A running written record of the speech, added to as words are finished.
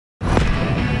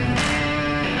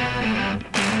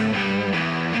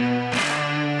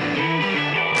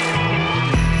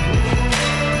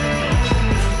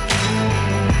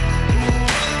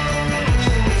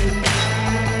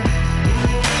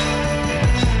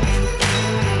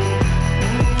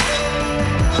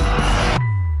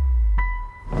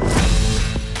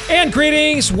And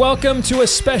greetings. Welcome to a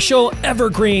special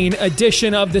evergreen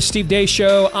edition of the Steve Deace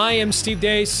Show. I am Steve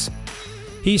Deace.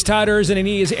 He's Todd Erzin and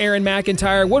he is Aaron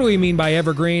McIntyre. What do we mean by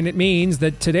evergreen? It means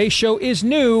that today's show is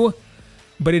new,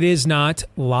 but it is not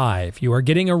live. You are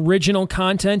getting original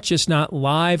content, just not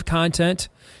live content.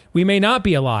 We may not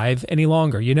be alive any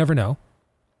longer. You never know.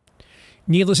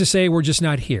 Needless to say, we're just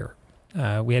not here.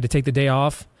 We had to take the day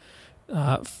off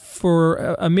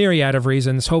for a myriad of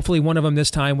reasons. Hopefully one of them this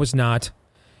time was not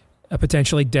a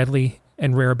potentially deadly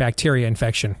and rare bacteria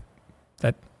infection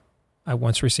that I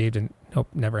once received and hope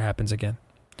never happens again.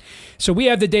 So we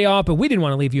have the day off, but we didn't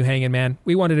want to leave you hanging, man.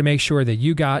 We wanted to make sure that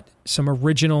you got some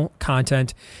original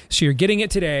content. So you're getting it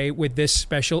today with this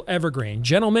special evergreen.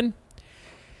 Gentlemen,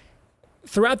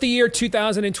 throughout the year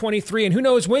 2023, and who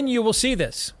knows when you will see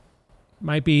this,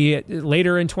 might be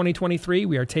later in 2023.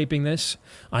 We are taping this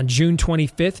on June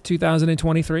 25th,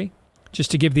 2023, just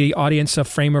to give the audience a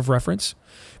frame of reference.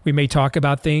 We may talk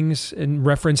about things and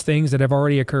reference things that have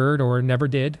already occurred or never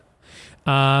did.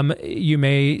 You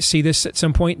may see this at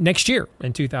some point next year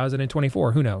in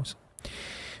 2024. Who knows?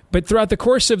 But throughout the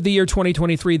course of the year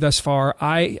 2023 thus far,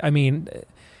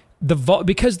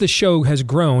 because the show has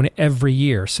grown every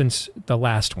year since the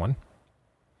last one,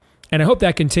 and I hope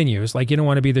that continues. Like, you don't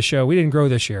want to be the show, we didn't grow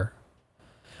this year.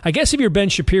 I guess if you're Ben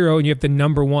Shapiro and you have the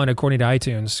number one, according to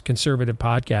iTunes, conservative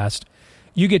podcast,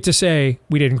 you get to say,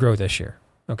 we didn't grow this year.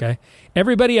 Okay?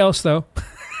 Everybody else, though,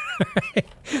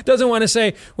 doesn't want to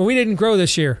say, well, we didn't grow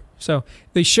this year. So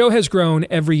the show has grown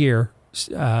every year,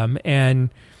 and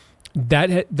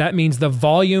that means the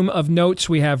volume of notes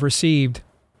we have received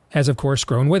has, of course,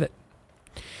 grown with it.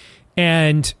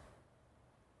 And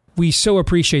we so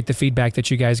appreciate the feedback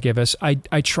that you guys give us.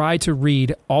 I try to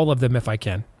read all of them if I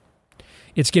can.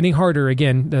 It's getting harder,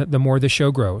 again, the more the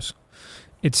show grows.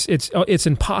 It's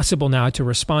impossible now to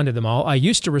respond to them all. I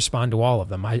used to respond to all of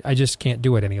them. I just can't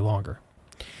do it any longer.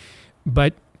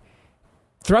 But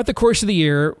throughout the course of the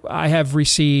year, I have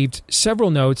received several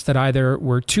notes that either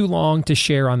were too long to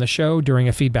share on the show during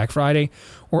a Feedback Friday,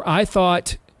 or I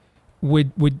thought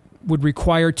would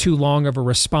require too long of a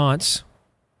response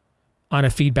on a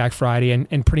Feedback Friday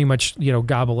and pretty much,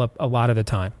 gobble up a lot of the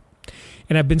time.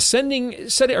 And I've been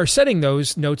setting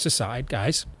those notes aside,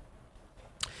 guys,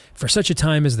 for such a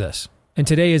time as this. And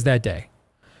today is that day.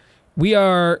 We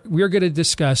are going to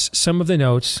discuss some of the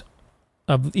notes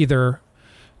of either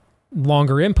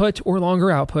longer input or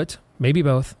longer output, maybe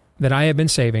both, that I have been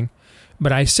saving.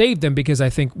 But I saved them because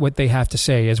I think what they have to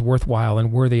say is worthwhile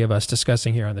and worthy of us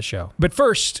discussing here on the show. But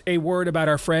first, a word about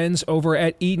our friends over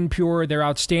at Eden Pure, their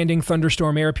outstanding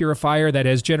thunderstorm air purifier that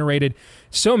has generated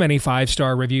so many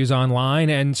 5-star reviews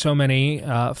online and so many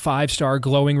 5-star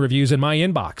glowing reviews in my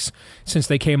inbox since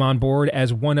they came on board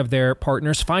as one of their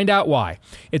partners. Find out why.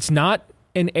 It's not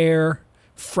an air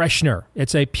freshener.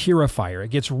 It's a purifier.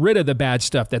 It gets rid of the bad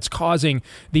stuff that's causing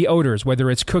the odors, whether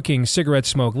it's cooking, cigarette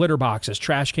smoke, litter boxes,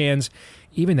 trash cans.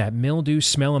 Even that mildew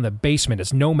smell in the basement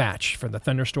is no match for the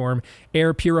Thunderstorm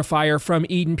air purifier from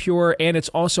Eden Pure, and it's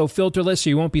also filterless, so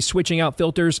you won't be switching out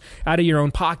filters out of your own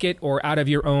pocket or out of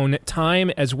your own time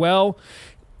as well.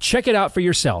 Check it out for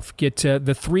yourself. Get the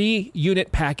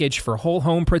 3-unit package for whole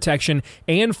home protection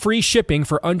and free shipping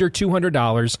for under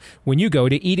 $200 when you go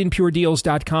to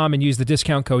EdenPureDeals.com and use the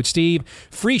discount code Steve.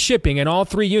 Free shipping and all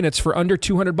 3 units for under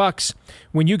 $200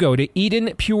 when you go to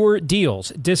Eden Pure Deals,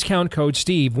 discount code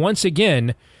Steve. Once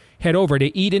again, head over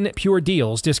to Eden Pure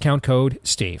Deals, discount code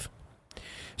Steve.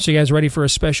 So you guys ready for a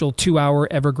special 2-hour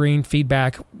evergreen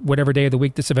feedback, whatever day of the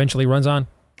week this eventually runs on?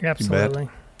 Absolutely.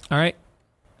 All right.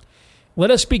 Let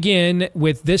us begin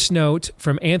with this note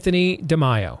from Anthony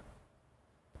DeMaio.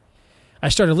 I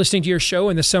started listening to your show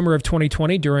in the summer of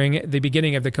 2020 during the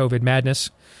beginning of the COVID madness.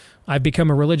 I've become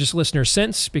a religious listener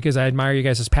since because I admire you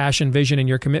guys' passion, vision, and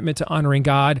your commitment to honoring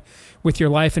God with your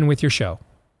life and with your show.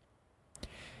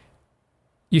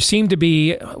 You seem to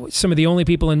be some of the only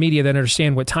people in media that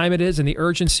understand what time it is and the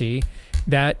urgency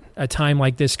that a time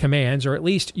like this commands, or at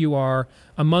least you are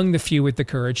among the few with the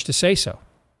courage to say so.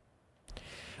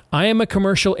 I am a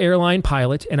commercial airline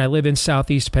pilot, and I live in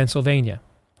southeast Pennsylvania.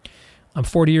 I'm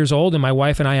 40 years old, and my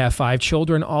wife and I have 5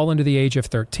 children, all under the age of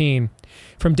 13.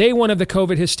 From day one of the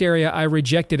COVID hysteria, I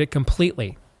rejected it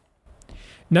completely.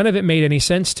 None of it made any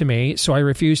sense to me, so I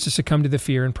refused to succumb to the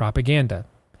fear and propaganda.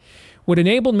 What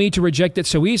enabled me to reject it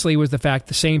so easily was the fact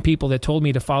the same people that told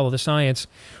me to follow the science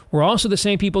were also the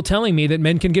same people telling me that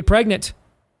men can get pregnant.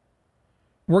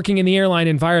 Working in the airline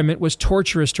environment was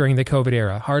torturous during the COVID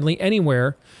era. Hardly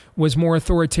anywhere was more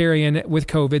authoritarian with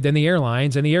COVID than the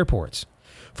airlines and the airports.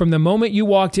 From the moment you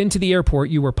walked into the airport,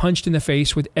 you were punched in the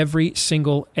face with every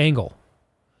single angle.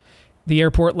 The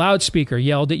airport loudspeaker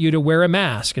yelled at you to wear a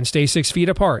mask and stay 6 feet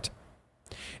apart.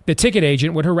 The ticket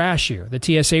agent would harass you.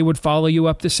 The TSA would follow you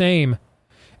up the same.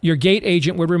 Your gate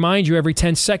agent would remind you every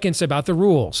 10 seconds about the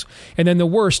rules. And then the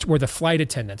worst were the flight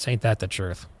attendants. Ain't that the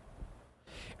truth?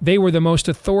 They were the most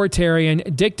authoritarian,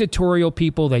 dictatorial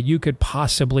people that you could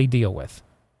possibly deal with.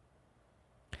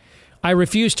 I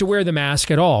refused to wear the mask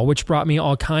at all, which brought me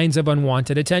all kinds of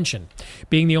unwanted attention.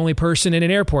 Being the only person in an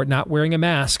airport not wearing a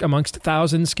mask amongst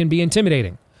thousands can be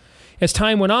intimidating. As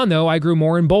time went on, though, I grew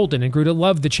more emboldened and grew to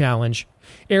love the challenge.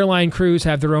 Airline crews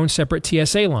have their own separate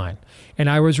TSA line, and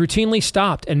I was routinely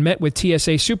stopped and met with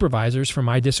TSA supervisors for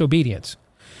my disobedience.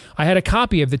 I had a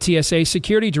copy of the TSA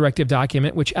security directive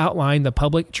document which outlined the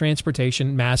public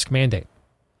transportation mask mandate.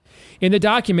 In the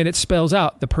document, it spells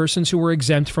out the persons who were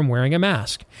exempt from wearing a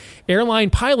mask.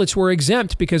 Airline pilots were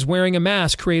exempt because wearing a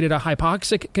mask created a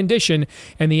hypoxic condition,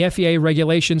 and the FAA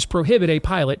regulations prohibit a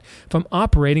pilot from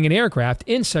operating an aircraft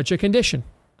in such a condition.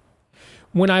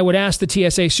 When I would ask the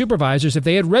TSA supervisors if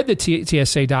they had read the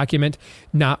TSA document,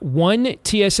 not one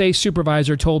TSA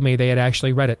supervisor told me they had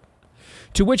actually read it.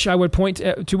 To which point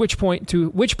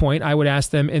I would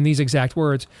ask them in these exact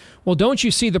words, well, don't you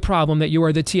see the problem that you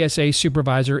are the TSA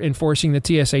supervisor enforcing the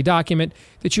TSA document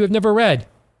that you have never read?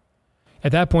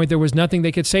 At that point, there was nothing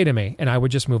they could say to me, and I would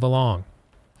just move along.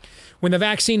 When the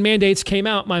vaccine mandates came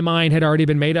out, my mind had already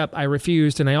been made up. I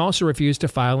refused, and I also refused to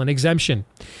file an exemption.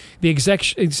 The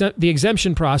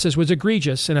exemption process was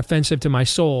egregious and offensive to my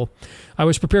soul. I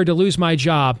was prepared to lose my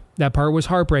job. That part was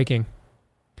heartbreaking.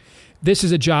 This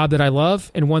is a job that I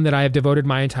love and one that I have devoted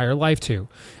my entire life to.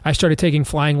 I started taking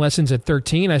flying lessons at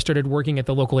 13. I started working at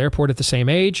the local airport at the same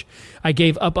age. I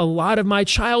gave up a lot of my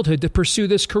childhood to pursue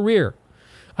this career.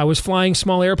 I was flying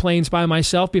small airplanes by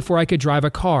myself before I could drive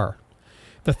a car.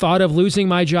 The thought of losing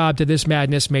my job to this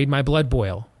madness made my blood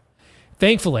boil.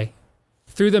 Thankfully,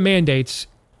 through the mandates,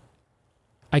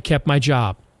 I kept my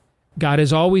job. God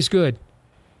is always good.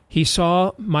 He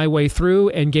saw my way through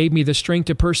and gave me the strength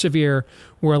to persevere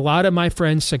where a lot of my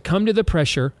friends succumbed to the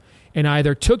pressure and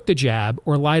either took the jab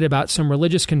or lied about some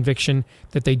religious conviction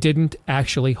that they didn't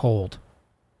actually hold.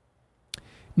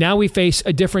 Now we face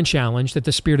a different challenge that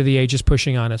the spirit of the age is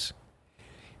pushing on us.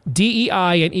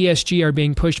 DEI and ESG are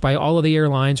being pushed by all of the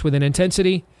airlines with an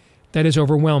intensity that is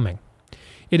overwhelming.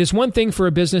 It is one thing for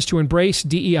a business to embrace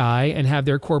DEI and have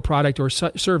their core product or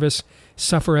service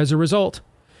suffer as a result.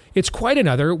 It's quite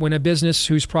another when a business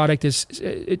whose product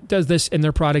does this and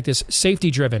their product is safety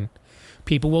driven.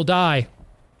 People will die.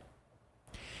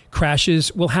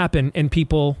 Crashes will happen and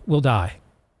people will die.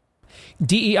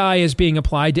 DEI is being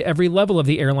applied to every level of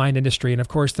the airline industry, and of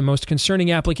course the most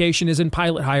concerning application is in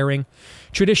pilot hiring.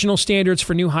 Traditional standards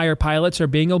for new hire pilots are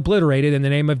being obliterated in the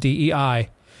name of DEI.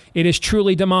 It is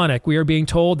truly demonic. We are being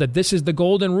told that this is the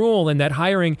golden rule and that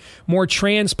hiring more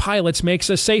trans pilots makes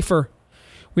us safer.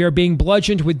 We are being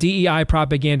bludgeoned with DEI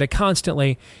propaganda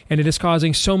constantly, and it is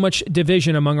causing so much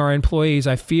division among our employees.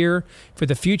 I fear for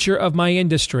the future of my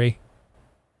industry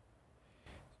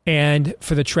and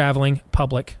for the traveling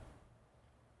public.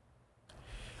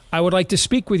 I would like to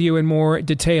speak with you in more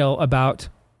detail about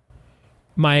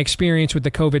my experience with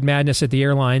the COVID madness at the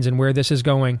airlines and where this is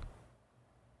going.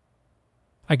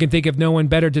 I can think of no one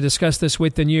better to discuss this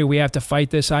with than you. We have to fight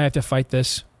this. I have to fight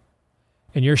this.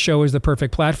 And your show is the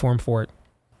perfect platform for it.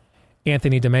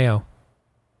 Anthony DeMeo.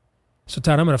 So,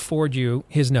 Todd, I'm going to forward you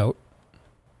his note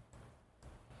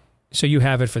so you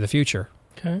have it for the future.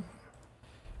 Okay.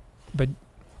 But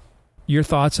your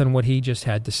thoughts on what he just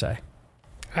had to say.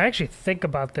 I actually think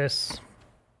about this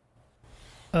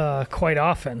quite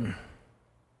often.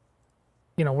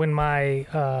 You know, when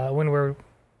we're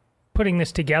putting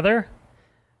this together,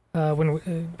 when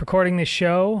we're recording this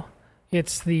show,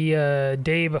 it's the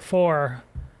day before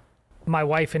my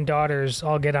wife and daughters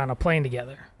all get on a plane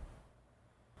together.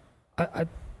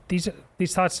 These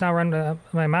thoughts now run to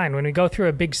my mind. When we go through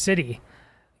a big city,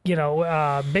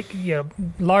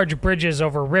 large bridges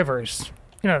over rivers.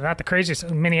 You know, not the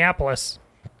craziest. Minneapolis.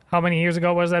 How many years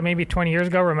ago was that? Maybe 20 years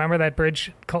ago. Remember that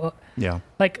bridge? Yeah.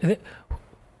 Like,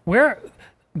 where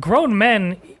grown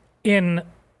men in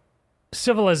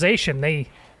civilization,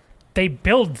 they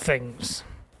build things.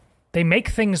 They make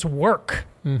things work.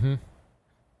 Mm-hmm.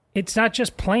 It's not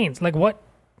just planes. Like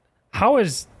how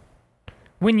is,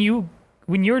 when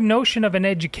your notion of an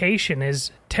education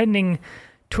is tending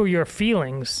to your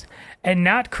feelings and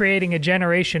not creating a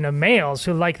generation of males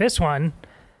who, like this one,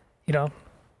 you know,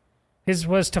 his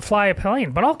was to fly a plane,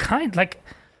 but all kinds, like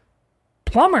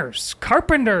plumbers,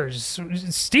 carpenters,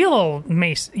 steel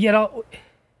mason,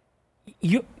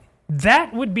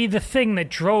 that would be the thing that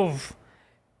drove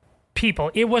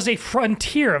people. It was a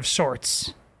frontier of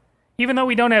sorts. even though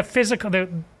we don't have physical,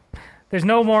 there's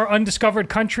no more undiscovered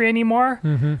country anymore.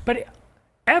 But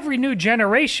every new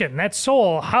generation, that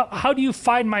soul, how do you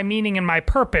find my meaning and my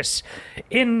purpose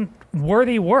in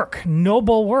worthy work,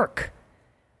 noble work?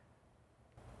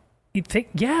 You think,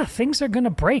 yeah, things are going to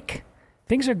break.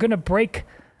 Things are going to break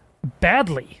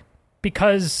badly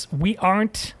because we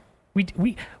aren't,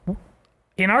 we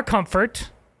in our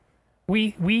comfort,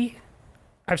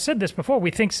 I've said this before,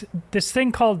 we think this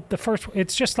thing called the first,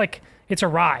 it's just like, it's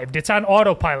arrived. It's on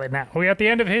autopilot now. We're at the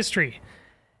end of history.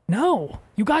 No,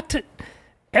 you got to,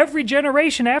 every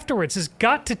generation afterwards has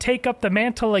got to take up the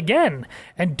mantle again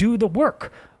and do the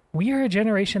work. We are a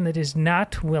generation that is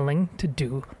not willing to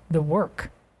do the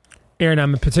work. Aaron,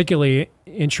 I'm particularly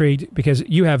intrigued because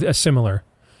you have a similar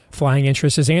flying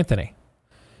interest as Anthony.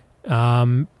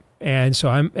 And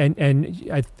so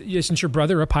since your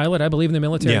brother a pilot, I believe in the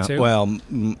military too. Well,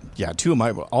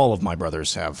 all of my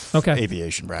brothers have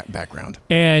aviation background.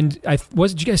 And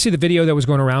did you guys see the video that was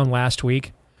going around last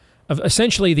week of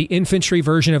essentially the infantry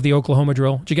version of the Oklahoma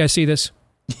drill? Did you guys see this?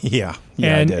 Yeah,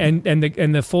 I did.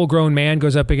 And the full grown man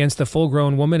goes up against the full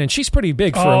grown woman, and she's pretty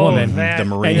big for a woman. The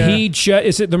Marine. And he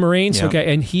is it the Marines? Yeah.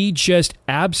 Okay, and he just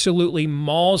absolutely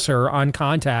mauls her on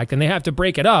contact, and they have to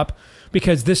break it up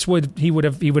because he would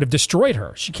have destroyed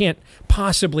her. She can't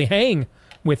possibly hang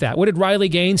with that. What did Riley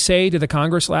Gaines say to the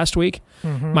Congress last week?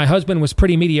 My husband was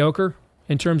pretty mediocre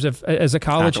in terms of as a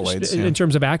college in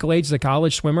terms of accolades as a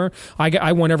college swimmer.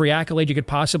 I won every accolade you could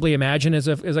possibly imagine as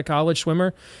a college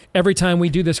swimmer. Every time we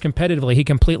do this competitively, he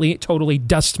completely, totally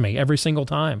dusts me every single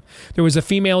time. There was a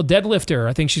female deadlifter.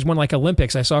 I think she's won like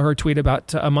Olympics. I saw her tweet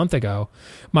about a month ago.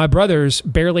 My brothers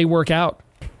barely work out,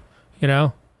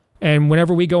 and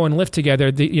whenever we go and lift together,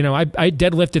 I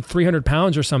deadlifted 300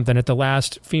 pounds or something at the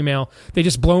last female. They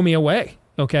just blow me away.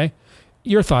 Okay.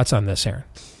 Your thoughts on this, Aaron?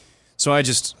 So I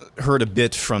just heard a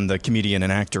bit from the comedian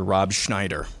and actor Rob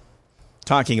Schneider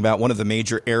talking about one of the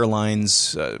major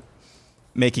airlines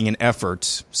making an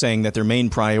effort, saying that their main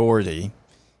priority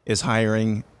is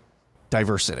hiring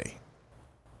diversity.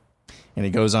 And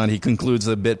he goes on, he concludes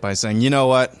the bit by saying, you know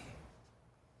what?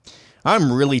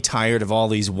 I'm really tired of all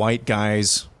these white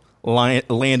guys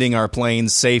landing our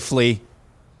planes safely.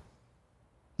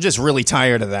 I'm just really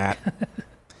tired of that.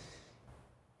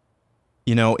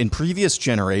 In previous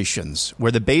generations,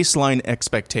 where the baseline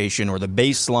expectation or the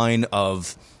baseline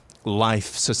of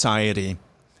life, society,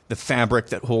 the fabric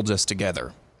that holds us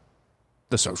together,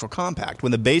 the social compact,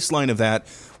 when the baseline of that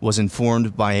was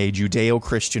informed by a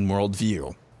Judeo-Christian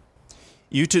worldview,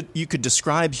 you could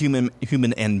describe human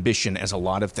ambition as a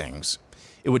lot of things.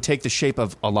 It would take the shape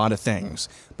of a lot of things.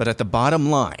 But at the bottom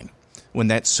line, when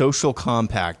that social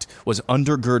compact was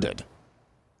undergirded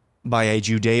by a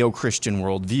Judeo-Christian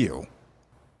worldview,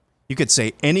 you could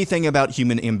say anything about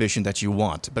human ambition that you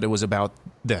want, but it was about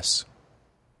this: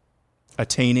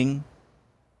 attaining,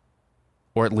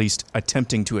 or at least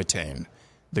attempting to attain,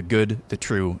 the good, the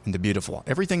true, and the beautiful.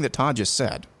 Everything that Todd just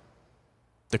said,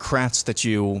 the crafts that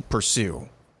you pursue,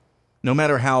 no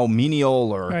matter how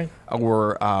menial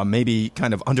or maybe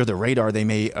kind of under the radar they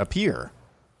may appear,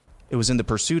 it was in the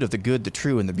pursuit of the good, the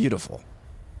true, and the beautiful.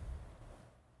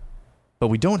 But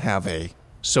we don't have a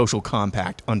social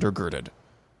compact undergirded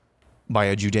by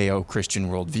a Judeo-Christian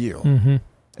worldview. Mm-hmm.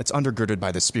 It's undergirded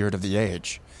by the spirit of the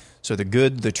age. So the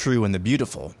good, the true, and the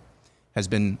beautiful has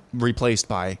been replaced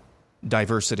by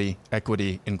diversity,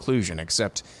 equity, inclusion,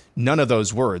 except none of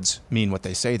those words mean what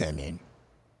they say they mean.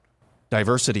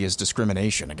 Diversity is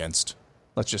discrimination against,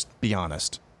 let's just be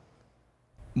honest,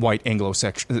 white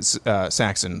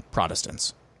Anglo-Saxon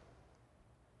Protestants.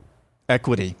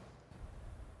 Equity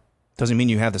doesn't mean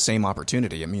you have the same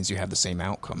opportunity. It means you have the same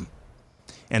outcome.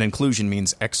 And inclusion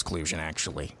means exclusion,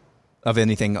 actually, of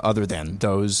anything other than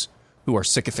those who are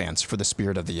sycophants for the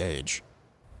spirit of the age.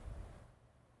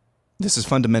 This is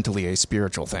fundamentally a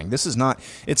spiritual thing. This is not,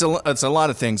 it's a lot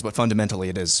of things, but fundamentally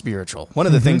it is spiritual. One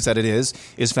of the things that it is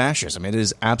fascism. It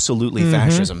is absolutely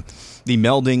fascism. The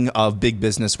melding of big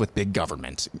business with big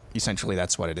government. Essentially,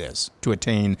 that's what it is, to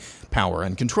attain power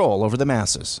and control over the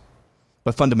masses.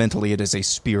 But fundamentally, it is a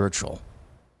spiritual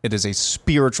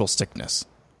sickness.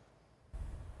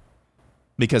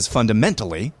 Because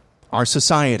fundamentally, our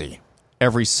society,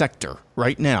 every sector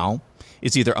right now,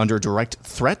 is either under direct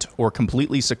threat or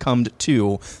completely succumbed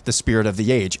to the spirit of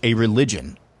the age, a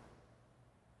religion.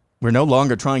 We're no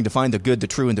longer trying to find the good, the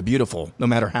true, and the beautiful, no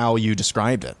matter how you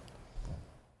described it.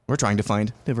 We're trying to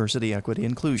find diversity, equity,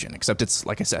 inclusion, except it's,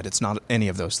 like I said, it's not any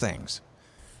of those things.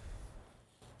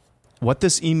 What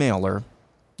this emailer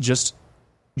just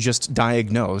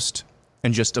diagnosed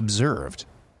and just observed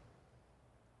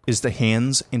is the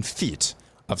hands and feet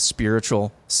of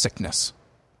spiritual sickness.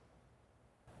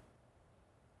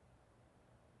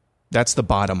 That's the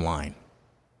bottom line.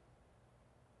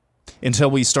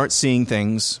 Until we start seeing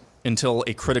things, until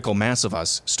a critical mass of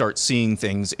us start seeing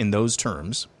things in those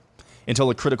terms, until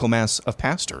a critical mass of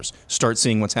pastors start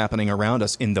seeing what's happening around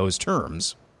us in those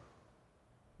terms,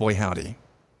 boy howdy,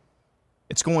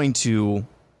 it's going to,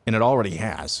 and it already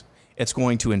has, it's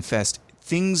going to infest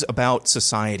things about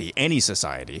society, any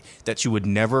society, that you would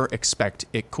never expect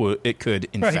it could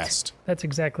infest. Right. That's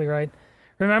exactly right.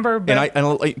 Remember, can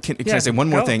I say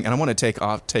one more thing? And I want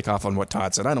to take off on what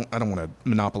Todd said. I don't want to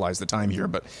monopolize the time here,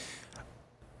 but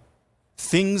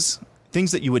things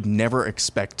that you would never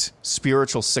expect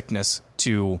spiritual sickness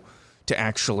to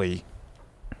actually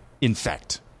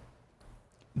infect.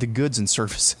 The goods and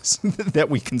services that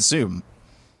we consume.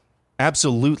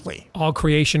 Absolutely. All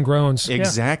creation groans.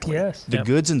 Exactly. Yeah. Yes. The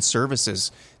goods and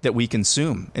services that we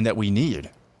consume and that we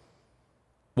need.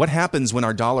 What happens when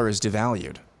our dollar is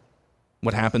devalued?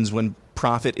 What happens when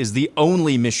profit is the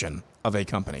only mission of a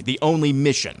company? The only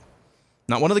mission.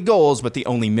 Not one of the goals, but the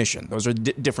only mission. Those are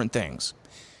different things.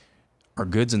 Our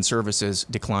goods and services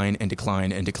decline and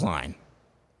decline and decline.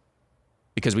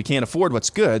 Because we can't afford what's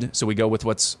good, so we go with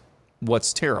what's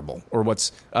terrible or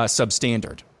what's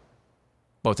substandard,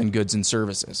 both in goods and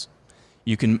services.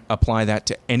 You can apply that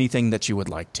to anything that you would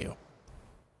like to.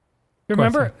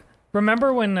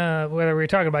 Remember when, whether we were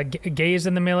talking about gays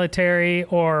in the military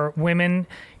or women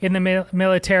in the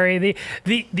military,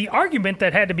 the argument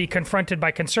that had to be confronted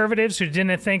by conservatives who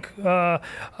didn't think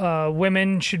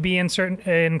women should be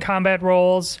in combat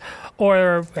roles,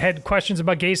 or had questions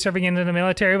about gays serving in the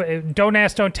military, don't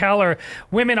ask, don't tell, or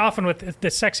women often with the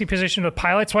sexy position of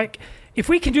pilots. Like, if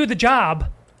we can do the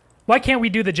job, why can't we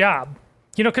do the job?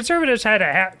 You know, conservatives had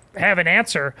to have an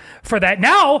answer for that.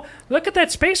 Now, look at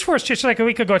that Space Force just like a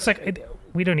week ago. It's like,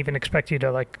 we don't even expect you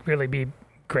to, like, really be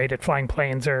great at flying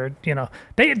planes, or, you know.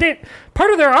 They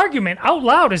part of their argument out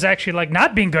loud is actually, like,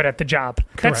 not being good at the job.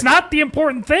 Correct. That's not the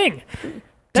important thing.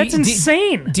 That's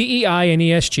insane. DEI and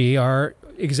ESG are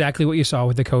exactly what you saw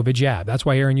with the COVID jab. That's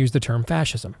why Aaron used the term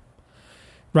fascism,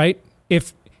 right?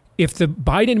 If the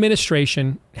Biden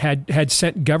administration had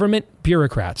sent government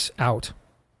bureaucrats out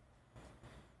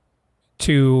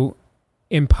to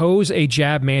impose a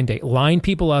jab mandate, line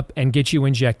people up and get you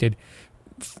injected,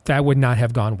 that would not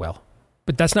have gone well.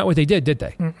 But that's not what they did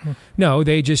they? Mm-hmm. No,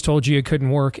 they just told you it couldn't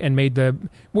work and made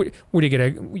what are you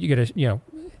gonna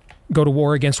go to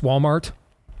war against Walmart?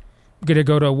 Gonna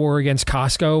go to war against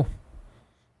Costco?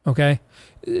 Okay,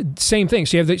 same thing.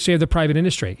 So you have the private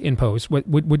industry impose what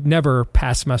would never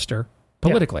pass muster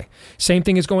politically. Yeah. Same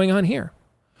thing is going on here.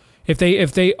 If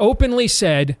they openly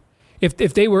said.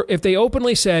 If they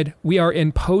openly said, we are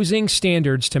imposing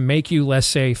standards to make you less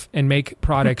safe and make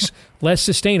products less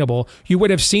sustainable, you would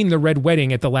have seen the red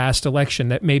wedding at the last election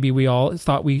that maybe we all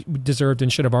thought we deserved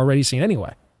and should have already seen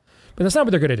anyway. But that's not what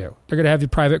they're going to do. They're going to have the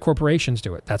private corporations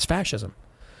do it. That's fascism.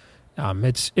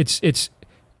 It's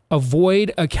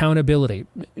avoid accountability.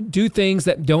 Do things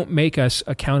that don't make us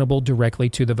accountable directly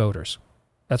to the voters.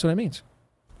 That's what it means.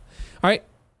 All right.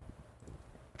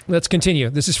 Let's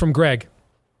continue. This is from Greg.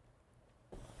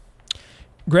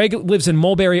 Greg lives in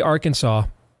Mulberry, Arkansas.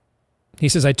 He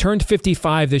says, I turned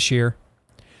 55 this year.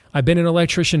 I've been an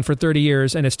electrician for 30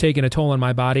 years, and it's taken a toll on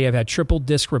my body. I've had triple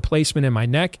disc replacement in my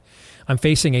neck. I'm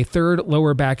facing a third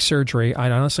lower back surgery. I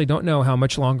honestly don't know how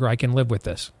much longer I can live with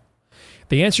this.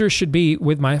 The answer should be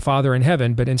with my Father in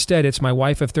heaven, but instead it's my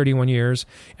wife of 31 years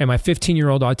and my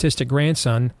 15-year-old autistic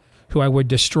grandson who I would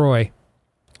destroy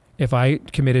if I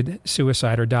committed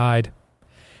suicide or died.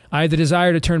 I had the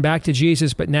desire to turn back to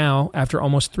Jesus, but now, after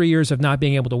almost 3 years of not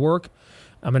being able to work,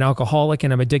 I'm an alcoholic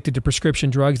and I'm addicted to prescription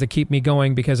drugs that keep me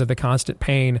going because of the constant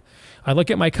pain. I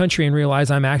look at my country and realize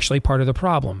I'm actually part of the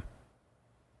problem.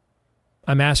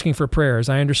 I'm asking for prayers.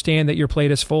 I understand that your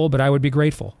plate is full, but I would be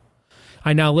grateful.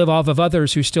 I now live off of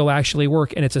others who still actually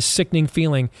work, and it's a sickening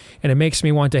feeling, and it makes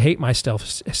me want to hate myself,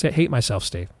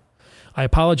 Steve. I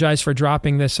apologize for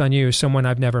dropping this on you, someone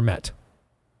I've never met.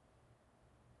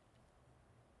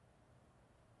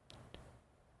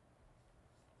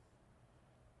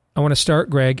 I want to start,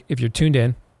 Greg, if you're tuned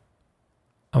in,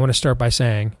 I want to start by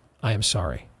saying, I am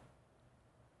sorry.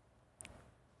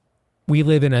 We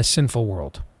live in a sinful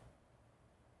world.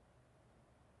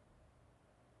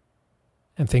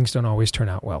 And things don't always turn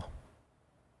out well.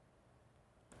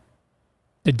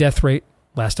 The death rate,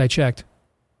 last I checked,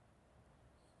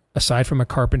 aside from a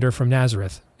carpenter from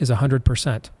Nazareth, is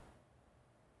 100%.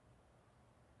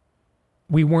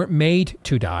 We weren't made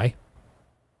to die.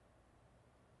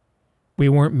 We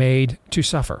weren't made to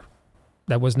suffer.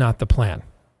 That was not the plan.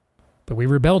 But we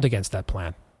rebelled against that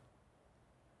plan.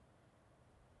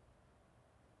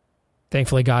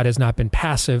 Thankfully, God has not been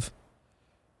passive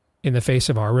in the face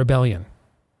of our rebellion,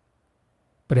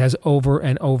 but has over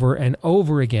and over and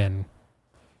over again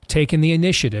taken the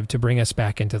initiative to bring us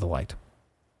back into the light.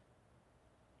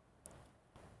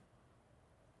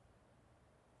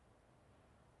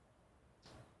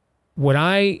 What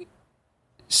I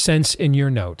sense in your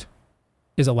note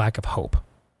is a lack of hope.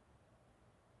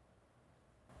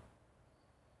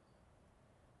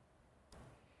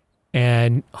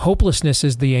 And hopelessness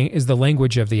is the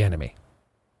language of the enemy.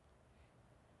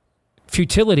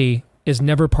 Futility is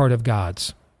never part of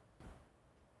God's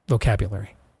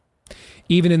vocabulary.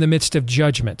 Even in the midst of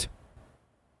judgment,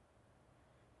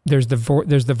 there's the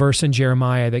verse in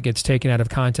Jeremiah that gets taken out of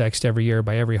context every year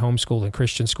by every homeschooled and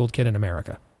Christian schooled kid in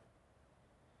America.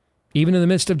 Even in the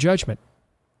midst of judgment,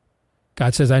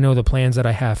 God says, I know the plans that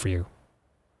I have for you.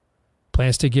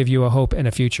 Plans to give you a hope and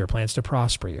a future, plans to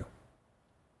prosper you.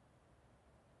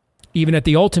 Even at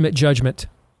the ultimate judgment,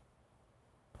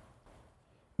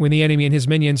 when the enemy and his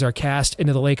minions are cast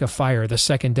into the lake of fire, the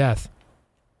second death,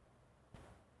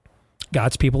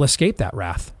 God's people escape that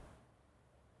wrath.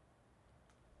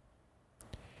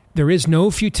 There is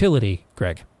no futility,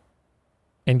 Greg,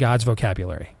 in God's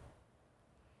vocabulary.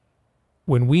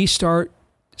 When we start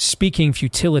speaking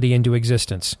futility into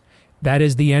existence, that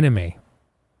is the enemy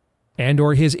and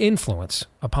or his influence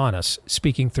upon us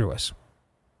speaking through us.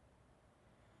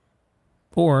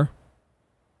 Or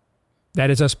that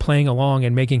is us playing along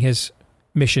and making his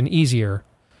mission easier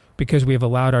because we have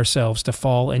allowed ourselves to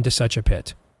fall into such a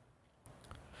pit.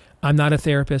 I'm not a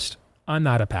therapist. I'm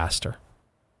not a pastor.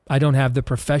 I don't have the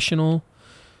professional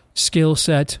skill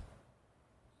set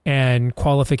and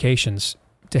qualifications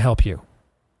to help you.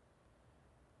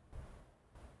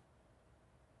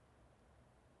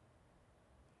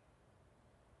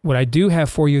 What I do have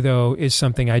for you, though, is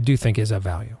something I do think is of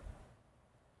value.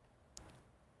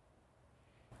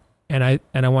 And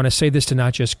I want to say this to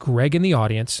not just Greg in the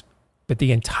audience, but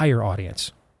the entire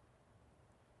audience.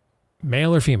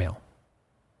 Male or female.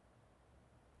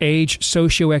 Age,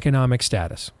 socioeconomic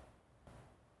status.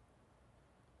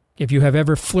 If you have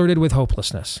ever flirted with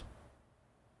hopelessness.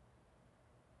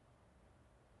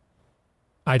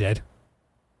 I did.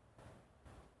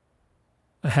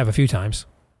 I have a few times.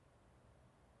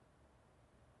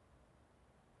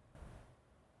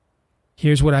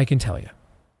 Here's what I can tell you.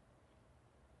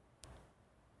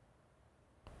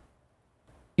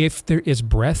 If there is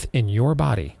breath in your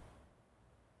body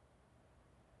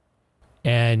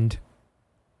and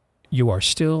you are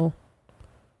still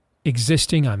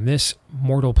existing on this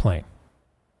mortal plane,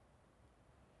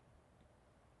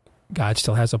 God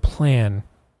still has a plan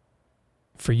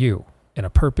for you and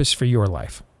a purpose for your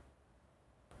life.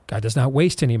 God does not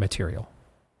waste any material.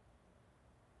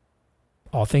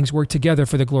 All things work together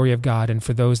for the glory of God and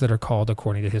for those that are called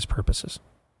according to his purposes.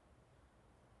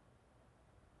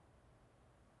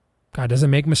 God doesn't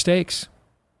make mistakes.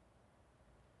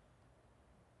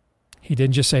 He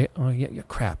didn't just say, oh, yeah,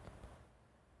 crap.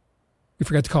 We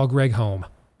forgot to call Greg home.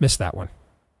 Missed that one.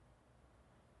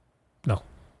 No.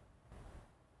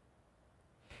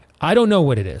 I don't know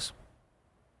what it is.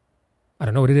 I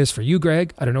don't know what it is for you,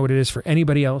 Greg. I don't know what it is for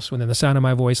anybody else within the sound of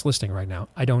my voice listening right now.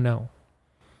 I don't know.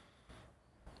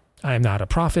 I am not a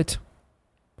prophet.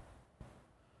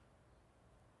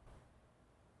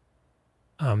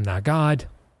 I'm not God.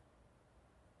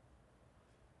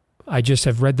 I just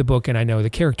have read the book and I know the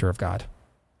character of God.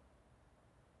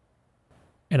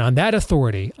 And on that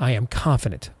authority, I am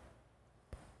confident,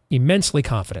 immensely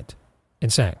confident in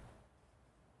saying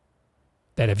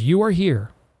that if you are here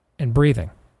and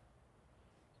breathing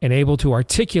and able to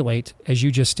articulate as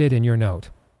you just did in your note,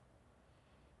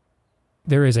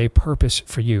 there is a purpose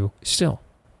for you still.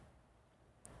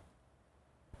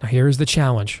 Now here is the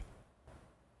challenge.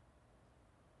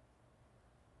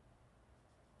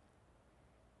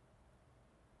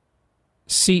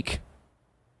 Seek,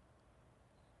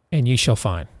 and ye shall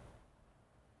find.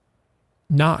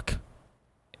 Knock,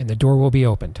 and the door will be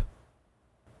opened.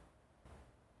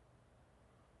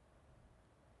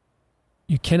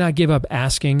 You cannot give up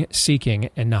asking, seeking,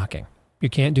 and knocking. You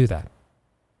can't do that.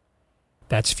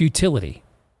 That's futility,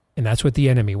 and that's what the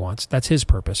enemy wants. That's his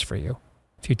purpose for you.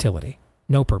 Futility.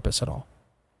 No purpose at all.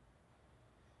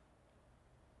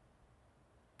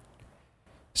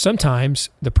 Sometimes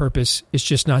the purpose is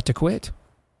just not to quit.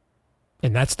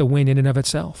 And that's the win in and of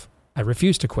itself. I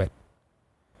refuse to quit.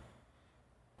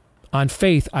 On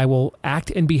faith, I will act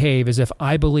and behave as if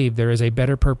I believe there is a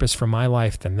better purpose for my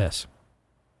life than this.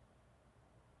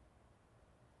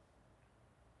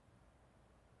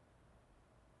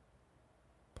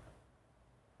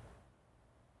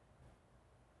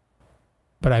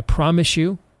 But I promise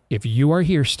you, if you are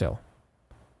here still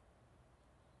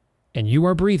and you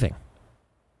are breathing,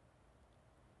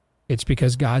 it's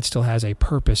because God still has a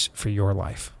purpose for your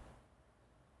life.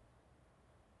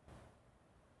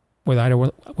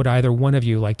 Would either one of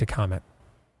you like to comment?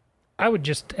 I would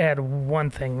just add one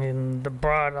thing in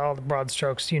all the broad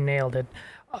strokes. You nailed it.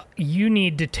 You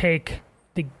need to take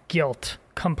the guilt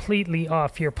completely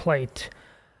off your plate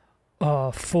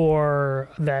for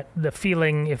the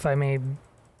feeling, if I may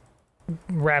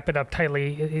wrap it up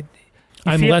tightly.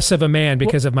 I'm less of a man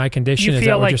because of my condition. You Is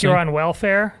feel that what like you're you're saying? on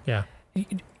welfare. Yeah.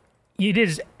 It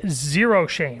is zero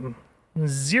shame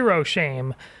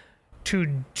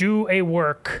to do a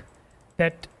work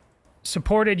that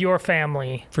supported your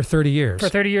family For 30 years.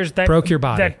 that broke your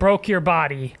body. That broke your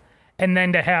body, and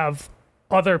then to have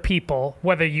other people,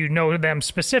 whether you know them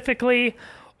specifically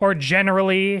or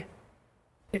generally,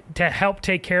 to help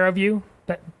take care of you,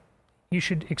 that you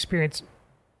should experience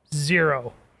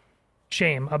zero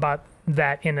shame about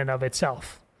that in and of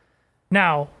itself.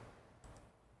 Now,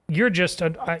 you're just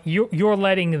you're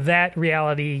letting that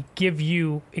reality give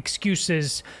you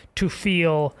excuses to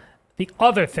feel the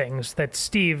other things that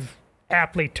Steve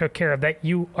aptly took care of that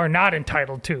you are not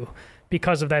entitled to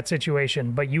because of that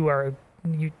situation, but you are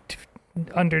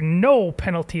under no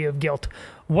penalty of guilt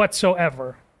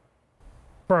whatsoever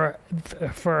for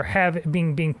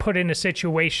being put in a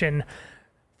situation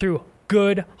through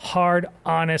good, hard,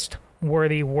 honest,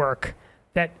 worthy work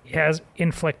that has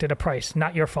inflicted a price,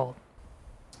 not your fault.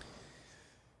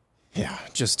 Yeah,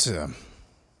 just to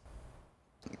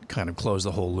kind of close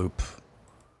the whole loop.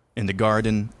 In the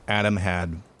garden, Adam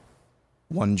had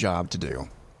one job to do,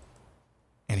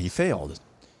 and he failed.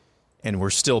 And we're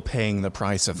still paying the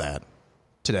price of that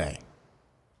today.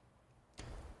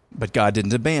 But God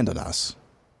didn't abandon us.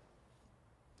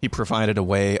 He provided a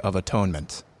way of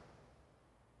atonement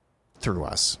through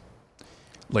us.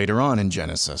 Later on in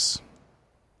Genesis,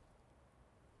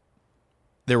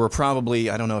 there were probably,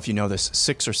 I don't know if you know this,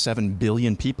 6 or 7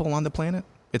 billion people on the planet.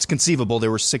 It's conceivable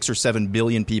there were 6 or 7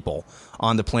 billion people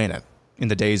on the planet in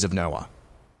the days of Noah.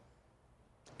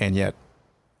 And yet,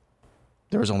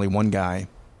 there was only one guy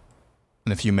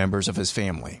and a few members of his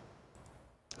family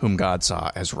whom God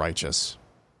saw as righteous.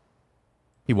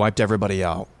 He wiped everybody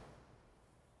out.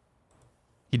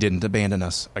 He didn't abandon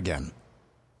us again.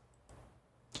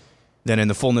 Then in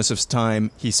the fullness of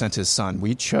time, he sent his son.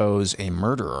 We chose a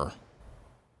murderer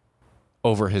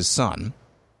over his son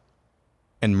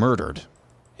and murdered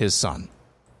his son.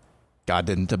 God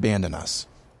didn't abandon us.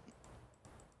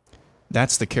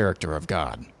 That's the character of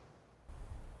God.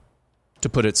 To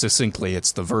put it succinctly,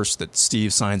 it's the verse that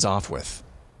Steve signs off with,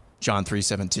 John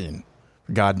 3:17.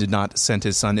 God did not send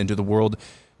his son into the world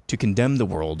to condemn the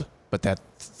world, but that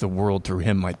the world through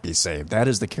him might be saved. That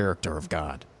is the character of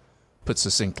God, put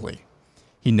succinctly.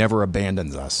 He never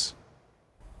abandons us.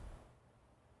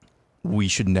 We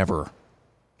should never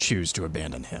choose to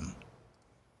abandon him.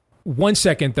 1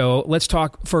 second, though. Let's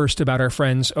talk first about our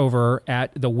friends over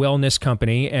at the Wellness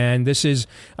Company. And this is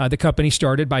the company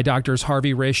started by Doctors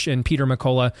Harvey Risch and Peter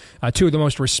McCullough, two of the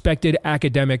most respected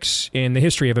academics in the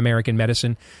history of American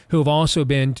medicine, who have also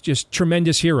been just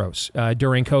tremendous heroes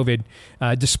during COVID,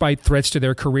 despite threats to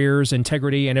their careers,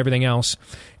 integrity, and everything else.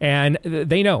 And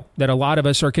they know that a lot of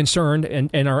us are concerned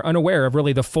and are unaware of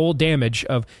really the full damage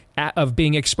of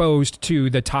being exposed to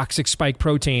the toxic spike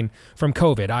protein from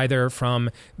COVID, either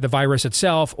from the virus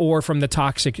itself or from the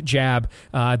toxic jab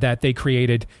that they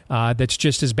created that's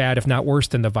just as bad, if not worse,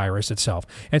 than the virus itself.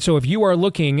 And so if you are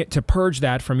looking to purge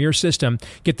that from your system,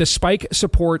 get the Spike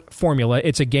Support Formula.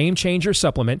 It's a game-changer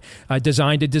supplement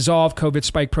designed to dissolve COVID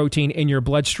spike protein in your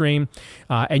bloodstream,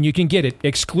 and you can get it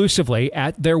exclusively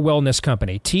at their Wellness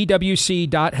Company,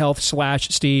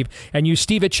 twc.health/Steve, and use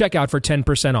Steve at checkout for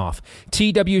 10% off.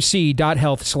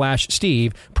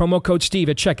 twc.health/Steve, promo code Steve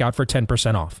at checkout for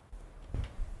 10% off.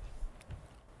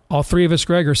 All three of us,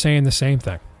 Greg, are saying the same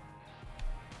thing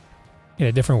in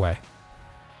a different way.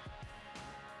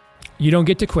 You don't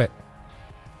get to quit.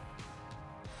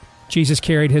 Jesus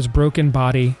carried his broken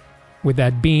body with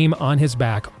that beam on his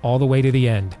back all the way to the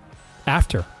end,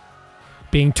 after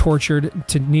being tortured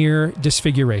to near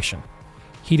disfiguration.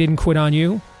 He didn't quit on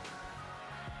you.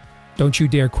 Don't you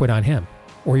dare quit on him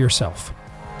or yourself.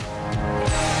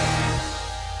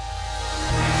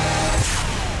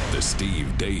 The Steve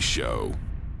Deace Show.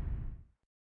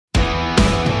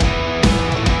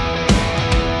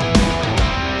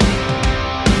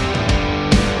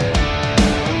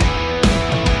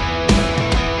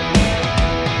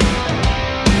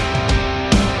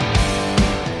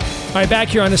 All right, back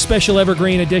here on a special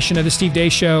evergreen edition of the Steve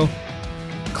Deace Show,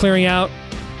 clearing out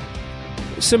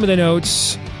some of the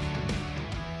notes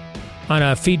on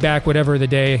a feedback, whatever the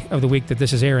day of the week that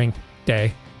this is airing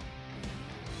day.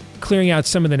 Clearing out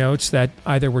some of the notes that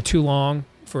either were too long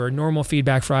for a normal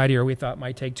Feedback Friday or we thought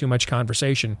might take too much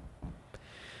conversation.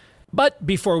 But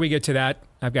before we get to that,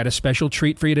 I've got a special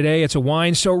treat for you today. It's a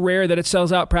wine so rare that it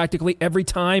sells out practically every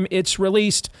time it's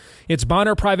released. It's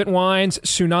Bonner Private Wine's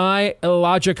Sunai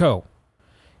Illogico.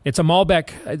 It's a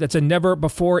Malbec that's a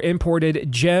never-before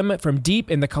imported gem from deep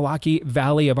in the Calaki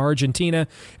Valley of Argentina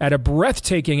at a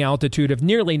breathtaking altitude of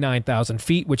nearly 9,000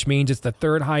 feet, which means it's the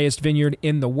third highest vineyard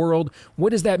in the world. What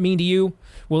does that mean to you?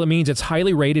 Well, it means it's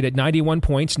highly rated at 91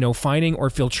 points, no fining or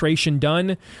filtration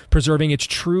done, preserving its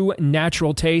true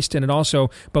natural taste, and it also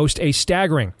boasts a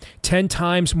staggering 10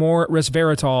 times more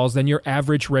resveratrols than your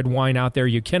average red wine out there.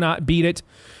 You cannot beat it.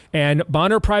 And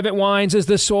Bonner Private Wines is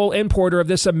the sole importer of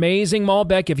this amazing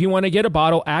Malbec. If you want to get a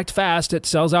bottle, act fast. It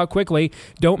sells out quickly.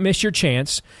 Don't miss your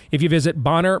chance. If you visit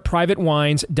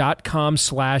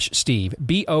BonnerPrivateWines.com/Steve,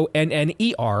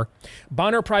 BONNER,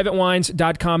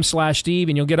 BonnerPrivateWines.com/Steve,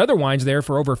 and you'll get other wines there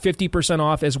for over 50%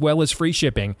 off as well as free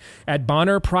shipping at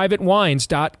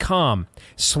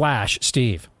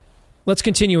BonnerPrivateWines.com/Steve. Let's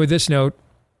continue with this note.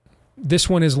 This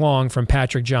one is long from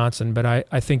Patrick Johnson, but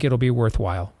I think it'll be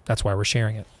worthwhile. That's why we're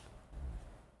sharing it.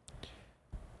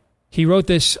 He wrote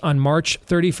this on March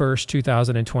 31st,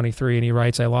 2023, and he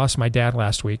writes, I lost my dad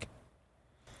last week.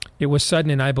 It was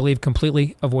sudden and I believe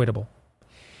completely avoidable.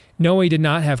 No, he did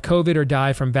not have COVID or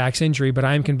die from vax injury, but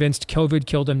I am convinced COVID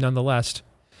killed him nonetheless.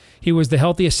 He was the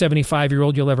healthiest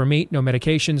 75-year-old you'll ever meet. No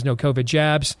medications, no COVID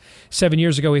jabs. 7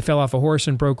 years ago, he fell off a horse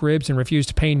and broke ribs and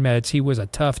refused pain meds. He was a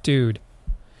tough dude.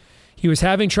 He was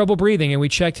having trouble breathing, and we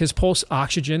checked his pulse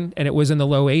oxygen, and it was in the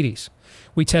low 80s.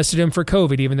 We tested him for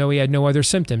COVID, even though he had no other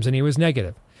symptoms, and he was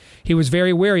negative. He was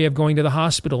very wary of going to the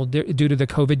hospital due to the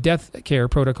COVID death care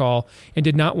protocol and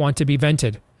did not want to be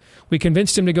vented. We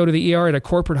convinced him to go to the ER at a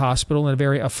corporate hospital in a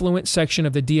very affluent section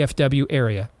of the DFW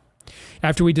area.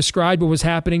 After we described what was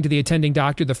happening to the attending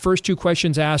doctor, the first two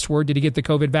questions asked were, did he get the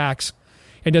COVID vax?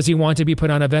 And does he want to be put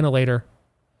on a ventilator?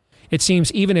 It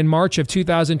seems even in March of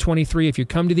 2023, if you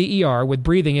come to the ER with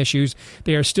breathing issues,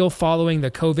 they are still following the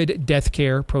COVID death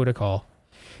care protocol.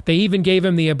 They even gave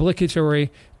him the obligatory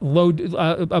low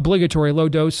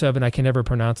dose of, and I can never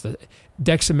pronounce the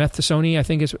dexamethasone, I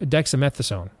think it's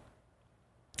dexamethasone.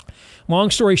 Long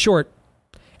story short,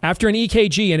 after an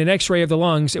EKG and an x-ray of the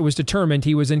lungs, it was determined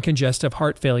he was in congestive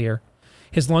heart failure.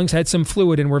 His lungs had some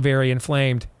fluid and were very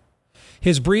inflamed.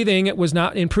 His breathing was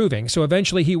not improving, so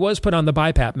eventually he was put on the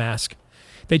BiPAP mask.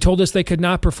 They told us they could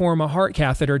not perform a heart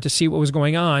catheter to see what was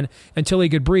going on until he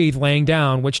could breathe laying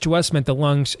down, which to us meant the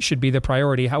lungs should be the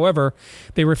priority. However,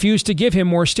 they refused to give him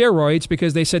more steroids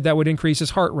because they said that would increase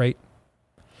his heart rate,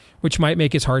 which might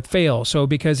make his heart fail. So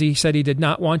because he said he did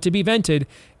not want to be vented,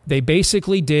 they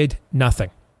basically did nothing.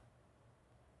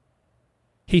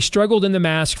 He struggled in the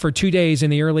mask for 2 days. In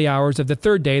the early hours of the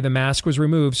third day, the mask was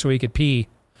removed so he could pee.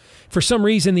 For some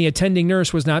reason, the attending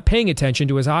nurse was not paying attention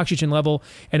to his oxygen level,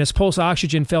 and his pulse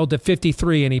oxygen fell to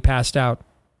 53, and he passed out.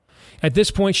 At this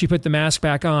point, she put the mask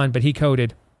back on, but he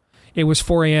coded. It was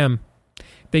 4 a.m.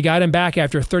 They got him back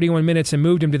after 31 minutes and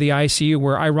moved him to the ICU,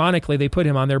 where, ironically, they put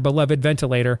him on their beloved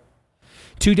ventilator.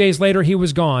 2 days later, he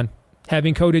was gone,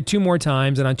 having coded 2 more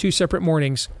times and on 2 separate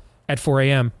mornings at 4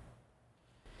 a.m.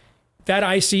 That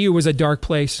ICU was a dark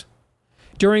place.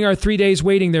 During our 3 days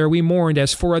waiting there, we mourned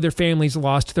as 4 other families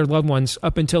lost their loved ones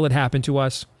up until it happened to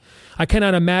us. I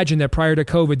cannot imagine that prior to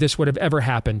COVID this would have ever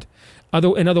happened.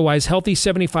 An otherwise healthy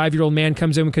 75-year-old man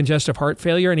comes in with congestive heart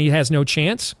failure and he has no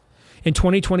chance. In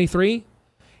 2023,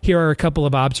 here are a couple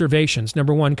of observations.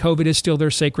 Number 1, COVID is still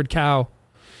their sacred cow.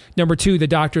 Number 2, the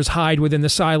doctors hide within the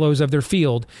silos of their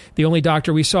field. The only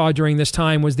doctor we saw during this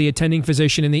time was the attending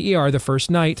physician in the ER the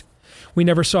first night. We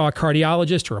never saw a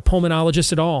cardiologist or a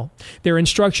pulmonologist at all. Their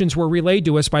instructions were relayed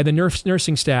to us by the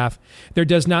nursing staff. There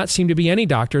does not seem to be any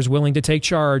doctors willing to take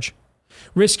charge.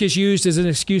 Risk is used as an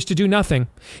excuse to do nothing.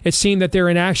 It seemed that their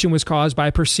inaction was caused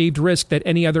by perceived risk that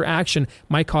any other action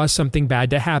might cause something bad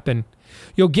to happen.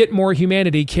 You'll get more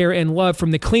humanity, care, and love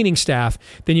from the cleaning staff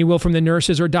than you will from the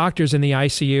nurses or doctors in the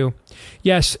ICU.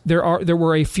 Yes, there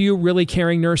were a few really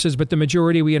caring nurses, but the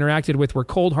majority we interacted with were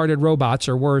cold-hearted robots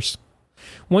or worse.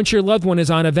 Once your loved one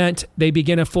is on a vent, they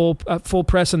begin a full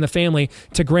press on the family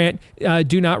to grant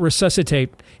do not resuscitate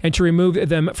and to remove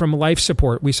them from life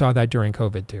support. We saw that during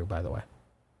COVID too, by the way.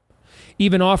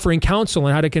 Even offering counsel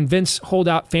on how to convince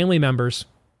holdout family members.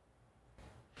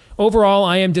 Overall,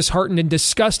 I am disheartened and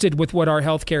disgusted with what our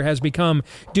healthcare has become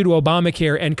due to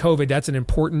Obamacare and COVID. That's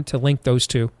important to link those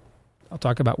two. I'll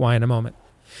talk about why in a moment.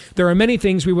 There are many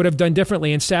things we would have done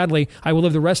differently, and sadly, I will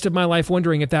live the rest of my life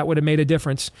wondering if that would have made a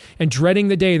difference, and dreading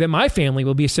the day that my family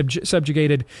will be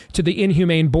subjugated to the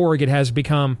inhumane Borg it has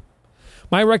become.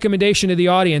 My recommendation to the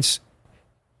audience: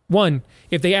 1,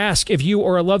 if they ask if you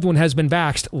or a loved one has been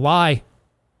vaxxed, lie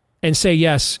and say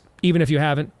yes, even if you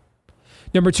haven't.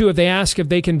 Number 2, if they ask if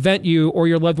they can vent you or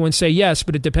your loved one, say yes,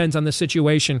 but it depends on the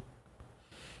situation.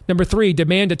 Number 3,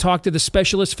 demand to talk to the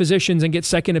specialist physicians and get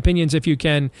second opinions if you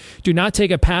can. Do not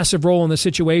take a passive role in the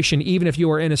situation, even if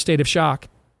you are in a state of shock.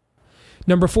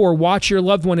 Number 4, watch your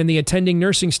loved one and the attending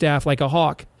nursing staff like a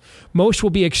hawk. Most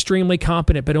will be extremely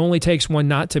competent, but it only takes one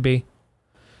not to be.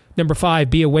 Number 5,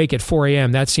 be awake at 4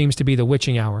 a.m. That seems to be the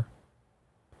witching hour.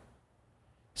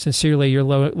 Sincerely, your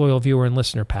loyal viewer and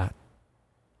listener, Pat.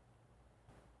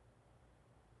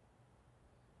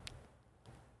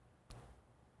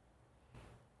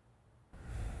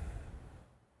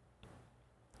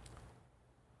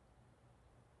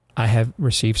 I have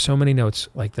received so many notes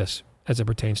like this as it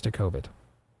pertains to COVID,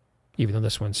 even though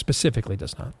this one specifically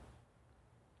does not.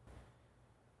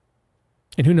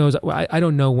 And who knows, I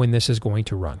don't know when this is going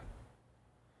to run.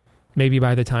 Maybe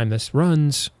by the time this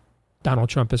runs, Donald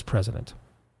Trump is president,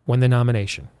 won the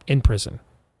nomination, in prison,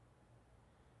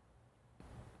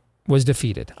 was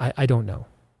defeated. I don't know.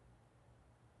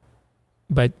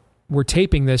 But we're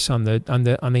taping this on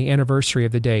the anniversary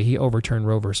of the day he overturned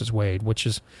Roe versus Wade, which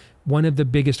is one of the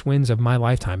biggest wins of my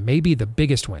lifetime, maybe the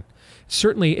biggest win.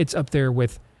 Certainly it's up there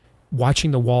with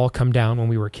watching the wall come down when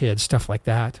we were kids, stuff like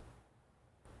that.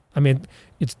 I mean,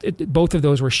 both of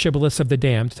those were shibboleths of the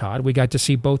damned, Todd. We got to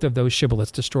see both of those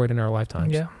shibboleths destroyed in our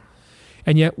lifetimes. Yeah.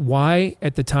 And yet, why,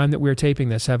 at the time that we were taping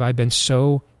this, have I been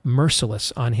so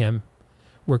merciless on him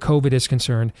where COVID is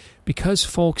concerned? Because,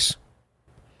 folks,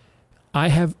 I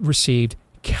have received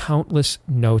countless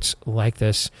notes like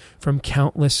this from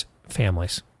countless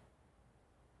families.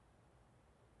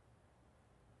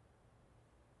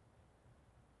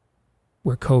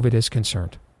 Where COVID is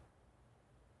concerned.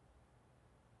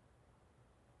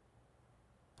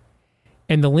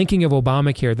 And the linking of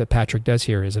Obamacare that Patrick does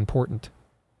here is important.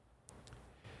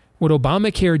 What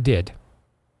Obamacare did,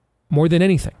 more than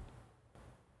anything,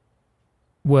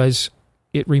 was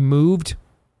it removed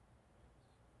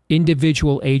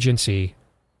individual agency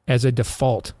as a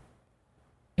default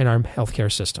in our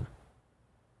healthcare system.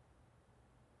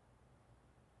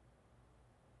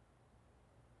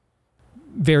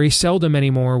 Very seldom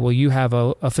anymore will you have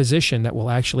a physician that will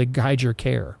actually guide your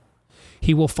care.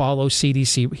 He will follow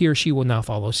CDC, he or she will now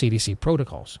follow CDC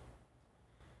protocols.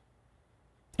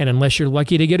 And unless you're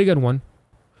lucky to get a good one,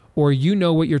 or you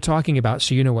know what you're talking about,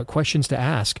 so you know what questions to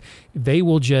ask, they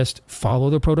will just follow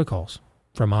the protocols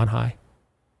from on high,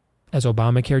 as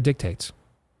Obamacare dictates.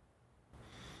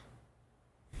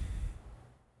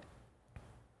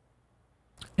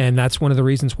 And that's one of the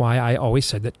reasons why I always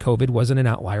said that COVID wasn't an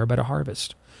outlier but a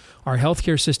harvest. Our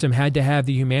healthcare system had to have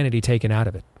the humanity taken out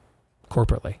of it,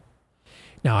 corporately.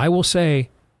 Now, I will say,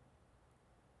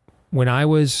 when I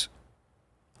was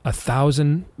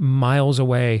 1,000 miles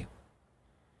away,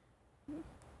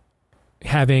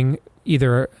 having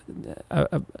either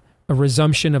a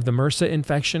resumption of the MRSA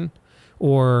infection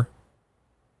or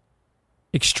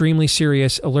extremely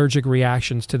serious allergic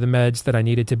reactions to the meds that I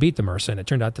needed to beat the MRSA, and it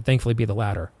turned out to thankfully be the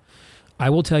latter.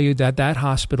 I will tell you that that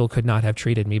hospital could not have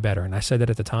treated me better, and I said that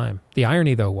at the time. The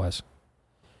irony, though, was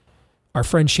our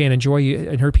friend Shannon Joy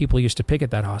and her people used to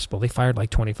picket that hospital. They fired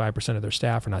like 25% of their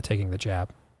staff for not taking the jab.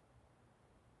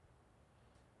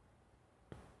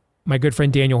 My good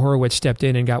friend Daniel Horowitz stepped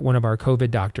in and got one of our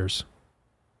COVID doctors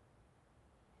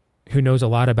who knows a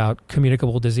lot about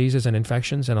communicable diseases and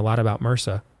infections and a lot about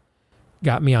MRSA,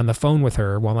 got me on the phone with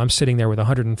her while I'm sitting there with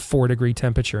 104-degree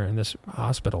temperature in this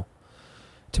hospital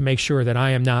to make sure that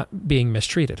I am not being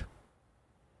mistreated.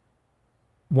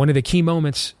 One of the key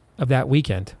moments of that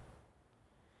weekend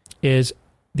is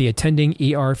the attending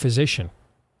ER physician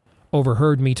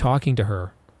overheard me talking to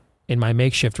her in my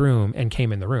makeshift room and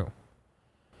came in the room.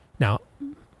 Now,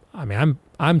 I mean,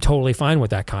 I'm totally fine with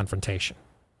that confrontation.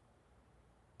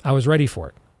 I was ready for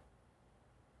it.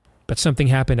 But something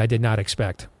happened I did not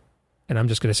expect. And I'm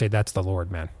just going to say that's the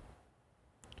Lord, man.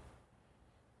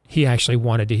 He actually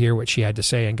wanted to hear what she had to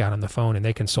say and got on the phone, and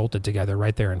they consulted together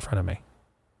right there in front of me.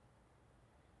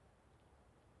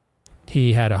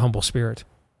 He had a humble spirit.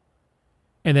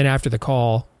 And then after the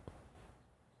call,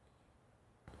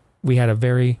 we had a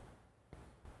very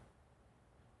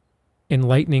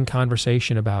enlightening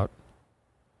conversation about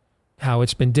how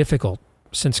it's been difficult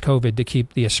since COVID to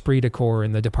keep the esprit de corps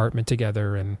in the department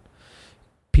together, and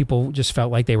people just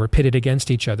felt like they were pitted against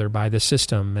each other by the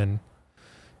system, and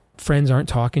friends aren't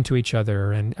talking to each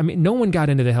other. And I mean, no one got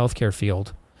into the healthcare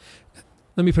field.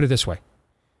 Let me put it this way.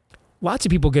 Lots of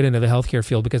people get into the healthcare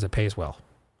field because it pays well.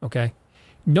 Okay.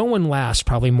 No one lasts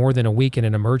probably more than a week in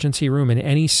an emergency room in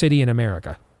any city in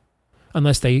America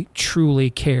unless they truly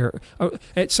care.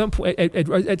 At some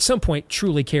point,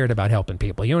 truly cared about helping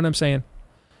people. You know what I'm saying?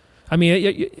 I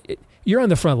mean, you're on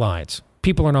the front lines.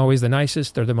 People aren't always the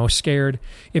nicest. They're the most scared.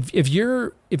 If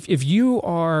you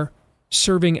are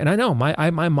serving, and I know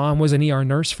my mom was an ER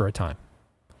nurse for a time.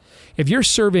 If you're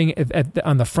serving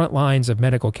on the front lines of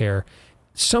medical care,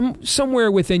 somewhere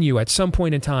within you, at some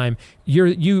point in time,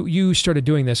 you started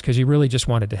doing this because you really just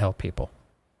wanted to help people.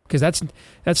 Because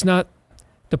that's not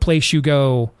the place you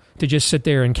go to just sit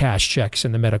there and cash checks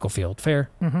in the medical field. Fair?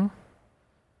 Mm-hmm.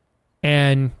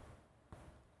 And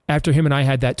after him and I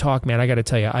had that talk, man, I got to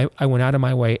tell you, I went out of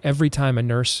my way every time a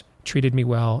nurse treated me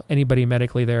well, anybody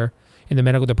medically there in the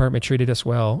medical department treated us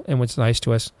well and was nice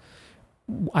to us.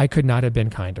 I could not have been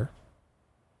kinder.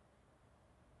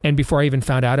 And before I even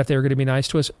found out if they were going to be nice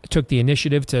to us, I took the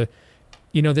initiative to,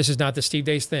 this is not the Steve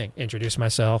Deace thing. Introduce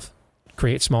myself,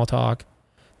 create small talk.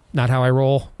 Not how I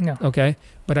roll. No. Okay.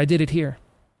 But I did it here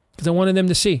because I wanted them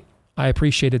to see. I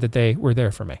appreciated that they were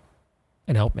there for me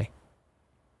and helped me.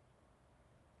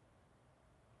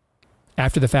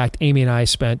 After the fact, Amy and I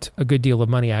spent a good deal of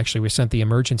money. Actually, we sent the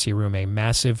emergency room a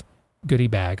massive goodie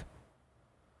bag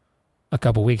a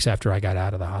couple weeks after I got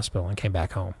out of the hospital and came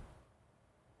back home.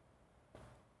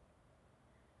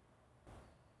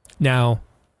 Now,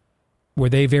 were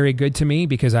they very good to me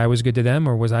because I was good to them,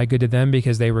 or was I good to them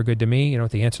because they were good to me? You know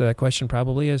what the answer to that question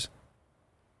probably is?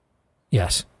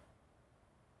 Yes.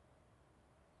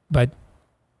 But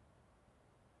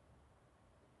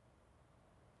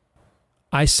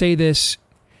I say this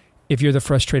if you're the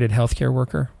frustrated healthcare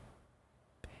worker,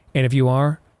 and if you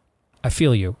are, I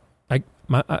feel you.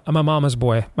 I'm a mama's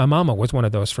boy. My mama was one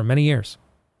of those for many years.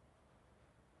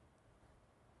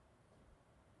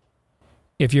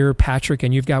 If you're Patrick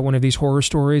and you've got one of these horror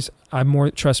stories,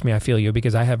 trust me, I feel you,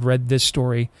 because I have read this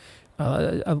story,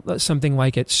 something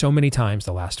like it, so many times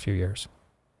the last few years.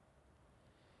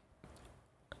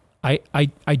 I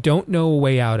don't know a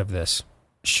way out of this,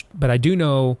 but I do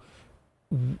know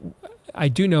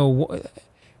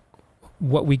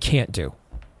what we can't do.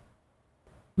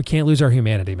 We can't lose our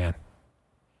humanity, man.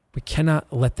 We cannot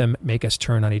let them make us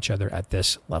turn on each other at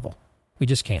this level. We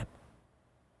just can't.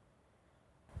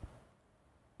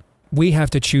 We have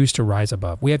to choose to rise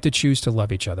above. We have to choose to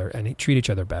love each other and treat each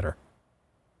other better.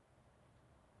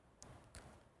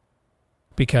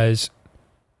 Because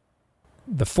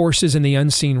the forces in the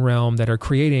unseen realm that are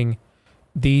creating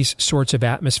these sorts of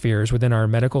atmospheres within our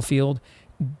medical field,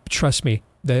 trust me,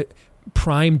 the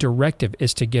prime directive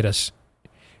is to get us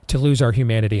to lose our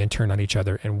humanity and turn on each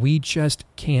other. And we just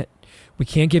can't. We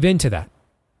can't give in to that.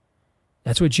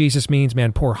 That's what Jesus means,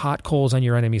 man. Pour hot coals on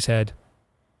your enemy's head.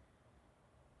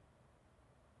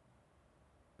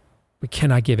 We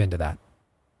cannot give in to that.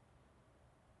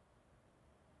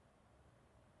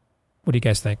 What do you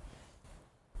guys think?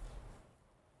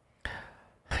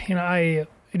 An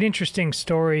interesting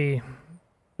story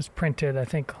was printed, I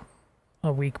think,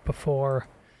 a week before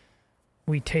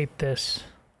we taped this.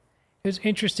 It was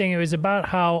interesting. It was about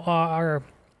how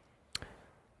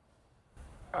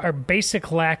our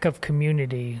basic lack of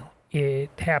community,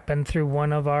 it happened through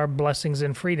one of our blessings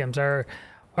and freedoms. Our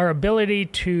ability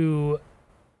to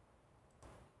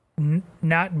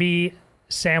not be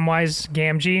Samwise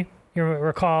Gamgee. You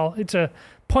recall, it's a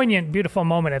poignant, beautiful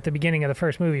moment at the beginning of the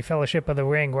first movie, Fellowship of the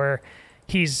Ring, where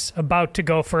he's about to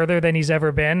go further than he's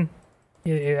ever been.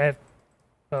 He's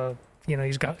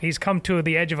come to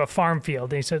the edge of a farm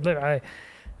field. And he said,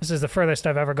 this is the furthest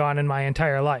I've ever gone in my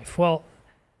entire life. Well,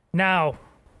 now,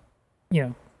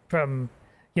 from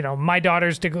my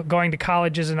daughter's going to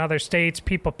colleges in other states,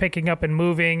 people picking up and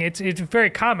moving. It's very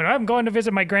common. I'm going to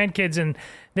visit my grandkids in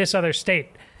this other state.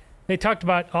 They talked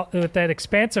about with that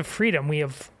expansive freedom. We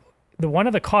have one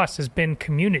of the costs has been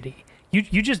community. You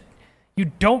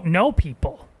don't know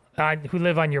people who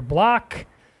live on your block.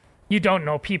 You don't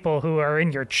know people who are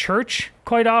in your church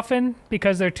quite often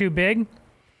because they're too big.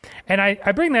 And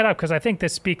I bring that up because I think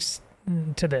this speaks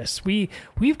to this.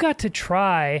 We've got to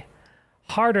try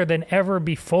harder than ever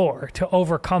before to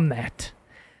overcome that.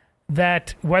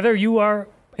 That whether you are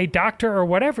a doctor or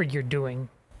whatever you're doing,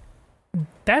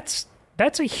 that's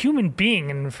a human being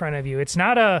in front of you. It's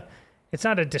not a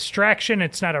distraction.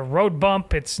 It's not a road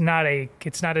bump. It's not a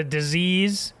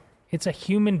disease. It's a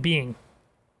human being.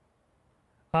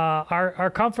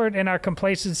 Our comfort and our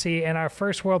complacency and our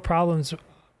first world problems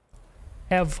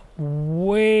have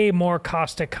way more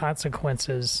caustic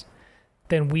consequences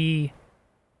than we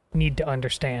need to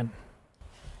understand.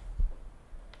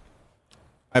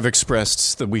 I've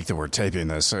expressed the week that we're taping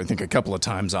this, I think a couple of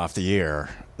times off the air,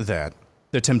 that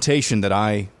the temptation that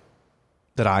I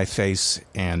face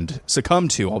and succumb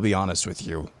to, I'll be honest with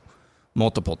you,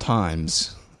 multiple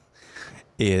times,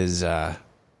 is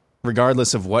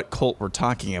regardless of what cult we're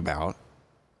talking about,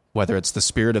 whether it's the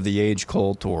Spirit of the Age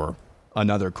cult or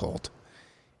another cult,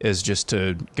 is just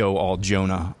to go all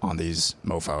Jonah on these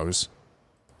mofos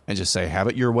and just say, have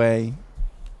it your way.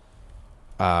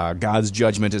 God's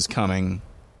judgment is coming.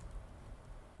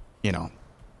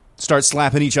 Start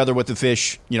slapping each other with the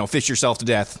fish, fish yourself to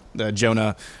death, the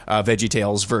Jonah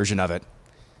VeggieTales version of it.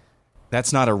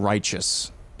 It's not a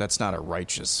righteous thing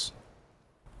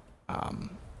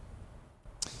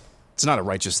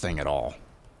at all.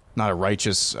 Not a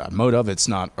righteous motive. It's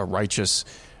not a righteous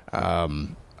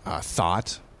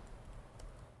thought.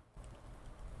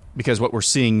 Because what we're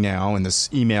seeing now, and this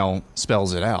email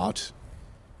spells it out,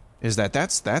 is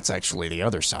that's actually the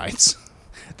other side's.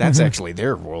 That's actually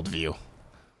their worldview.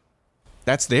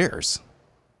 That's theirs.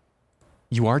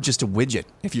 You are just a widget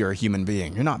if you're a human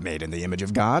being. You're not made in the image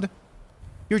of God.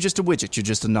 You're just a widget. You're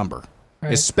just a number.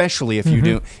 Right. Especially if you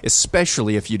do.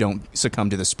 Especially if you don't succumb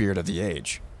to the spirit of the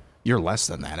age. You're less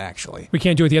than that, actually. We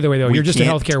can't do it the other way, though. You're just a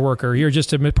healthcare worker. You're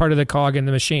just a part of the cog in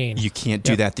the machine. You can't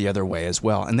do that the other way as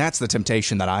well. And that's the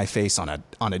temptation that I face on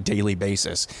a daily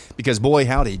basis. Because, boy,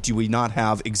 howdy, do we not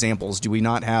have examples? Do we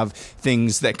not have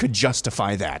things that could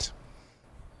justify that?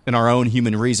 In our own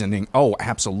human reasoning, oh,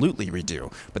 absolutely we do.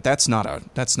 But that's not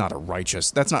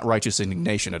righteous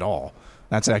indignation at all.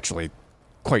 That's actually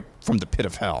quite from the pit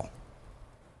of hell.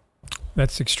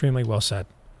 That's extremely well said.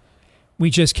 We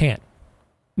just can't.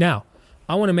 Now,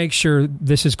 I want to make sure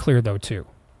this is clear, though, too.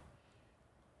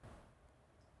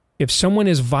 If someone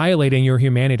is violating your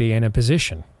humanity in a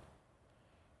position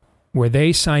where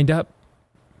they signed up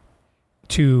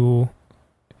to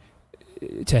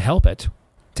help it,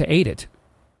 to aid it,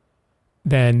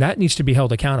 then that needs to be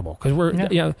held accountable.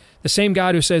 Because the same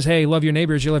God who says, hey, love your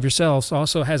neighbors, you love yourselves,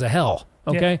 also has a hell.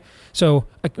 Okay? Yeah. So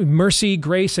mercy,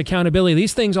 grace, accountability,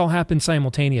 these things all happen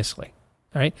simultaneously.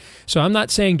 All right. So I'm not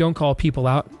saying don't call people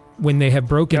out when they have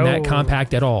broken that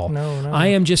compact at all. No. I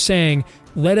am just saying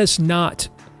let us not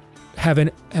have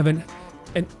an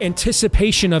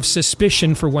anticipation of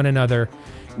suspicion for one another,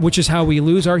 which is how we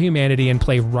lose our humanity and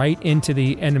play right into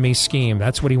the enemy's scheme.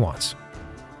 That's what he wants.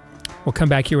 We'll come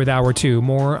back here with Hour 2.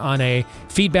 More on a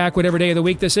feedback, whatever day of the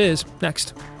week this is,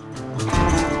 next.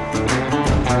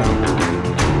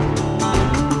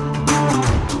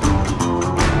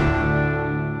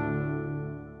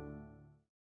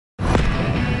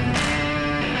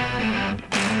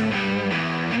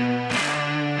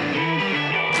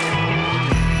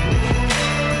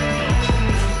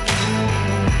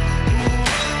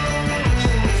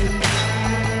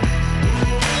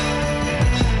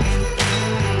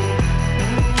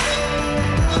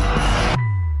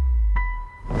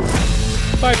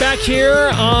 Back here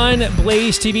on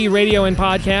Blaze TV radio and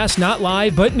podcast, not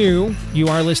live but new. You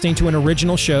are listening to an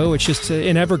original show. It's just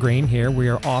an evergreen here. We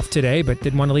are off today, but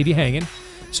didn't want to leave you hanging.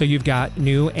 So you've got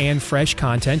new and fresh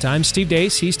content. I'm Steve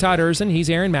Deace. He's Todd Erzin. He's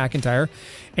Aaron McIntyre.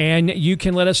 And you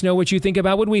can let us know what you think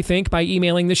about what we think by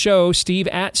emailing the show,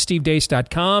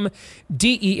 steve@stevedeace.com,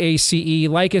 DEACE.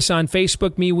 Like us on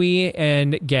Facebook, MeWe,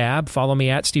 and Gab. Follow me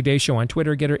at Steve Deace Show on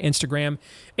Twitter, Getter, Instagram,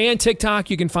 and TikTok.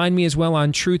 You can find me as well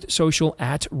on Truth Social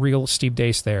at Real Steve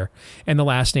Deace there. And the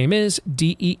last name is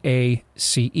DEACE.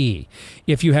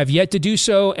 If you have yet to do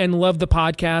so and love the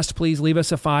podcast, please leave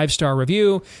us a 5-star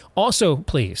review. Also,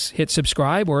 please hit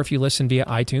subscribe, or if you listen via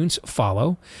iTunes,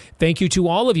 follow. Thank you to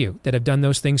all of you that have done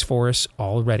those things for us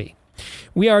already.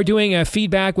 We are doing a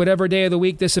feedback, whatever day of the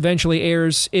week this eventually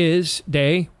airs is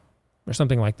day, or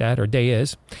something like that, or day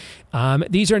is.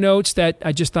 These are notes that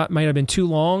I just thought might have been too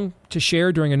long to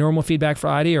share during a normal Feedback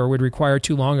Friday, or would require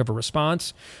too long of a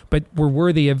response, but were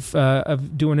worthy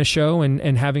of doing a show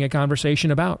and having a conversation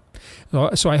about.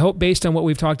 So I hope, based on what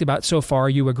we've talked about so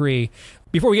far, you agree.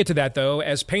 Before we get to that, though,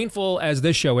 as painful as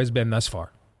this show has been thus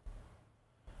far,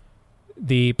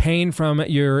 the pain from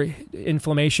your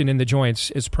inflammation in the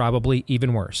joints is probably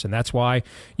even worse. And that's why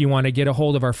you want to get a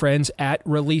hold of our friends at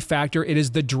Relief Factor. It is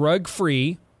the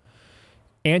drug-free,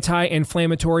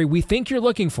 anti-inflammatory we think you're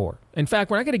looking for. In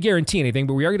fact, we're not going to guarantee anything,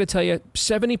 but we are going to tell you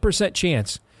 70%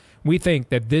 chance we think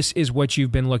that this is what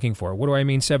you've been looking for. What do I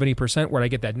mean 70%? Where'd I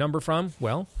get that number from?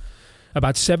 Well,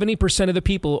 about 70% of the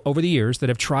people over the years that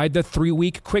have tried the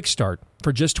 3-week quick start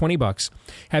for just $20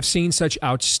 have seen such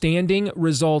outstanding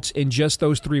results in just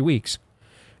those 3 weeks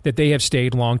that they have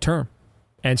stayed long term.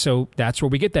 And so that's where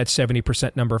we get that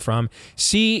 70% number from.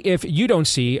 See if you don't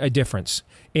see a difference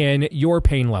in your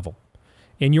pain level,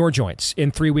 in your joints,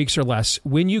 in 3 weeks or less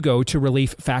when you go to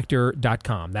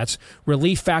ReliefFactor.com. That's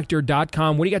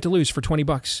ReliefFactor.com. What do you got to lose for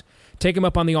 $20? Take them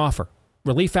up on the offer.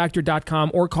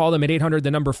 ReliefFactor.com or call them at 800,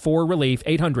 the number 4-RELIEF,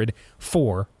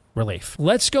 800-4-RELIEF.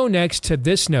 Let's go next to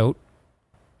this note.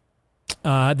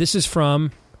 This is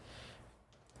from,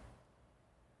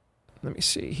 let me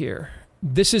see here.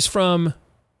 This is from,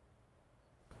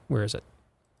 where is it?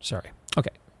 Sorry.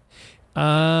 Okay.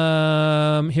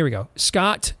 Here we go.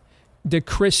 Scott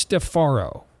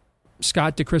DeCristofaro.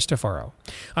 Scott DeCristofaro.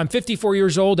 I'm 54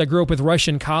 years old. I grew up with Rush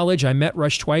in college. I met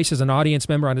Rush twice as an audience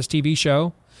member on his TV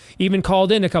show. Even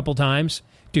called in a couple times.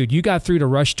 Dude, you got through to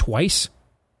Rush twice?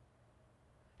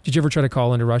 Did you ever try to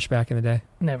call into Rush back in the day?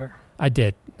 Never. I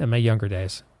did in my younger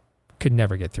days. Could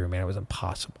never get through, man. It was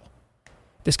impossible.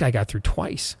 This guy got through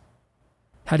twice.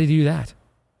 How did he do that?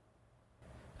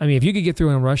 I mean, if you could get through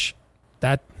in Rush,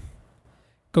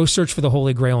 go search for the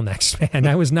Holy Grail next, man.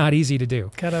 That was not easy to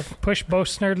do. Gotta push both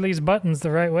Snurdly's buttons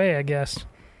the right way, I guess.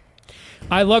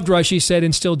 I loved Rush, he said,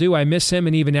 and still do. I miss him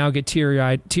and even now get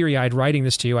teary-eyed writing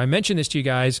this to you. I mention this to you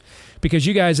guys because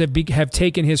you guys have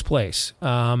taken his place.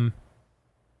 And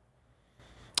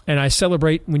I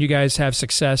celebrate when you guys have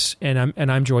success, and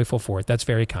I'm joyful for it. That's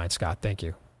very kind, Scott. Thank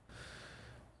you.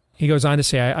 He goes on to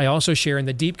say, I also share in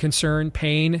the deep concern,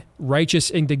 pain,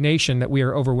 righteous indignation that we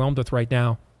are overwhelmed with right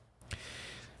now.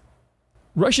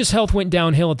 Rush's health went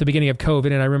downhill at the beginning of COVID,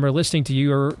 and I remember listening to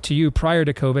you prior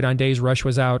to COVID on days Rush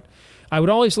was out. I would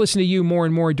always listen to you more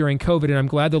and more during COVID, and I'm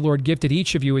glad the Lord gifted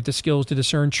each of you with the skills to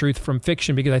discern truth from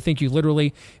fiction because I think you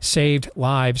literally saved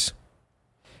lives.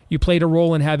 You played a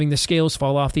role in having the scales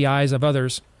fall off the eyes of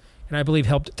others, and I believe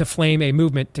helped to flame a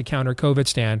movement to counter COVID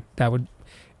stand.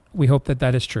 We hope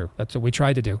that is true. That's what we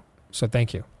tried to do. So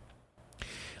thank you.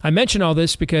 I mention all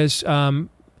this because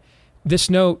this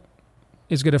note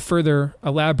is going to further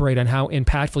elaborate on how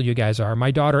impactful you guys are.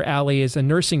 My daughter, Allie, is a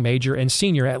nursing major and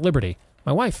senior at Liberty.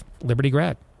 My wife, Liberty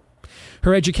grad.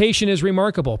 Her education is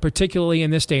remarkable, particularly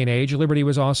in this day and age. Liberty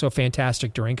was also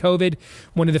fantastic during COVID,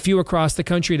 one of the few across the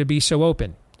country to be so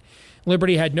open.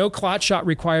 Liberty had no clot shot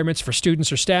requirements for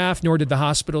students or staff, nor did the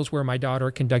hospitals where my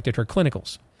daughter conducted her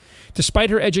clinicals. Despite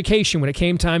her education, when it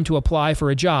came time to apply for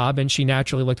a job, and she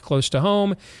naturally looked close to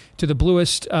home, to the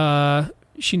bluest,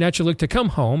 she naturally looked to come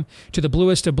home to the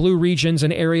bluest of blue regions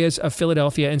and areas of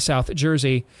Philadelphia and South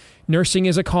Jersey. Nursing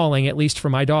is a calling, at least for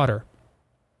my daughter.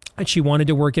 And she wanted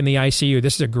to work in the ICU.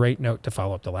 This is a great note to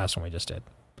follow up the last one we just did.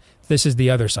 This is the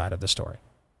other side of the story.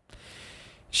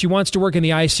 She wants to work in the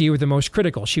ICU with the most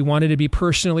critical. She wanted to be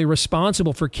personally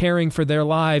responsible for caring for their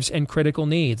lives and critical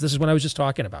needs. This is what I was just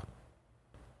talking about.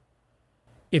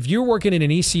 If you're working in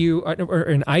an ECU or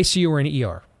an ICU or an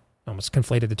ER, I almost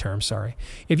conflated the terms, sorry.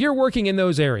 If you're working in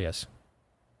those areas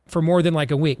for more than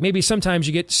like a week, maybe sometimes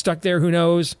you get stuck there, who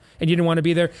knows, and you didn't want to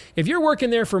be there. If you're working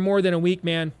there for more than a week,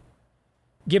 man,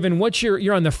 given what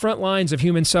you're on the front lines of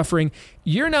human suffering,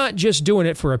 you're not just doing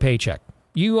it for a paycheck.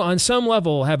 You, on some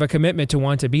level, have a commitment to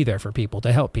want to be there for people,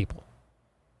 to help people.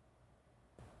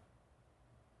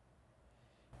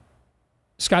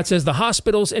 Scott says, the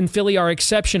hospitals in Philly are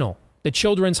exceptional. The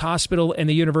Children's Hospital and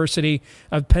the University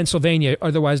of Pennsylvania,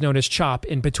 otherwise known as CHOP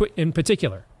in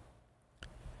particular.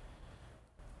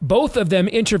 Both of them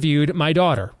interviewed my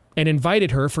daughter and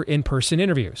invited her for in-person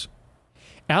interviews.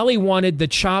 Allie wanted the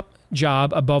CHOP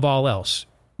job above all else,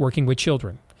 working with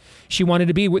children. She wanted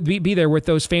to be there with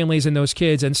those families and those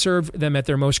kids and serve them at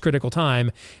their most critical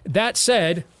time. That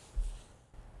said,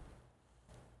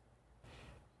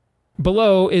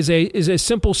 below is a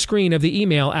simple screen of the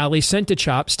email Allie sent to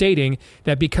CHOP stating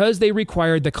that because they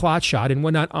required the clot shot and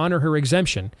would not honor her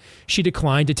exemption, she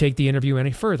declined to take the interview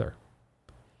any further.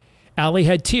 Allie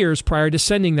had tears prior to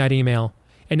sending that email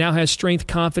and now has strength,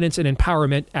 confidence, and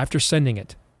empowerment after sending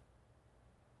it.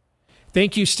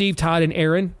 Thank you, Steve, Todd, and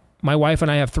Aaron. My wife and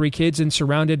I have 3 kids and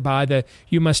surrounded by the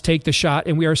you must take the shot,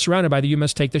 and we are surrounded by the you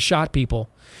must take the shot people.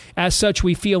 As such,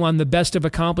 we feel on the best of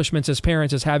accomplishments as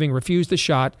parents as having refused the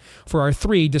shot for our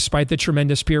 3 despite the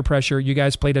tremendous peer pressure. You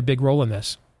guys played a big role in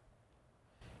this.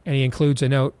 And he includes a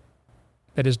note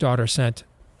that his daughter sent.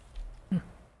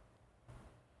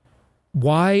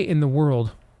 Why in the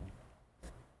world,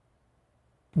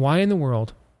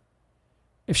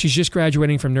 if she's just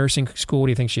graduating from nursing school, what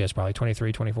do you think she is? Probably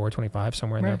 23, 24, 25,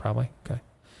 somewhere in there probably. Okay.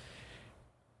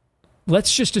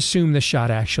 Let's just assume the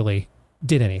shot actually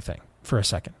did anything for a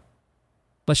second.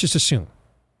 Let's just assume.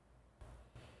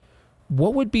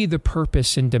 What would be the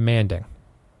purpose in demanding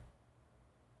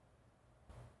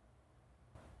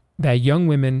that young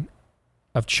women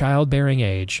of childbearing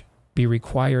age be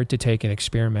required to take an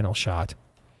experimental shot,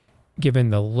 given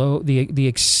the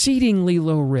exceedingly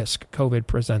low risk COVID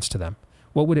presents to them,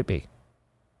 what would it be?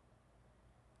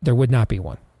 There would not be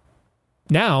one.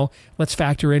 Now, let's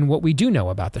factor in what we do know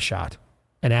about the shot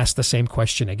and ask the same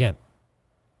question again.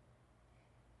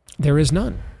 There is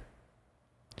none.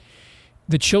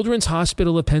 The Children's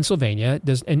Hospital of Pennsylvania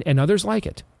and others like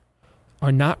it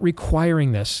are not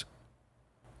requiring this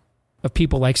of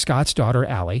people like Scott's daughter,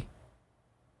 Allie,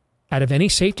 out of any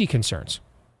safety concerns.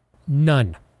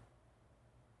 None.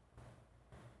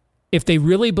 If they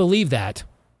really believe that,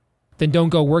 then don't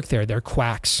go work there. They're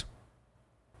quacks.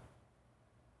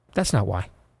 That's not why.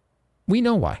 We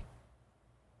know why.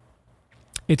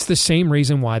 It's the same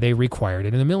reason why they required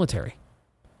it in the military.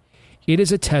 It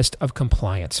is a test of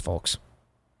compliance, folks.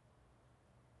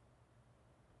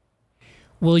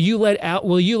 Will you let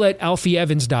Alfie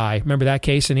Evans die? Remember that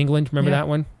case in England? Remember that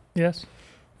one? Yes.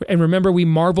 And remember we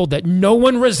marveled that no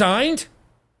one resigned?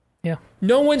 Yeah.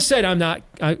 No one said, I'm not,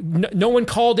 no one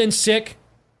called in sick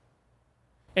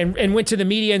and went to the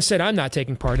media and said, I'm not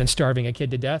taking part in starving a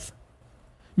kid to death.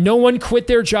 No one quit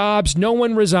their jobs. No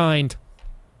one resigned.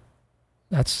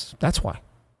 That's why.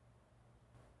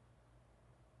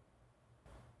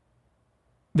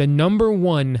 The number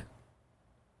one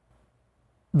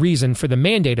reason for the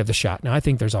mandate of the shot. Now, I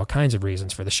think there's all kinds of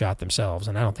reasons for the shot themselves,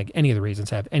 and I don't think any of the reasons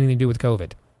have anything to do with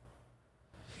COVID.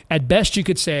 At best, you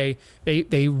could say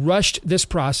they rushed this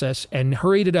process and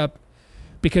hurried it up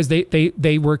because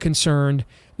they were concerned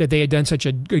that they had done such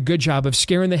a good job of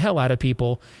scaring the hell out of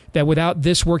people that without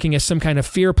this working as some kind of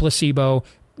fear placebo,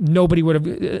 nobody would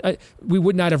have, we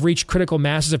would not have reached critical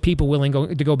masses of people willing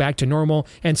to go back to normal,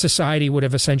 and society would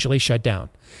have essentially shut down.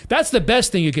 That's the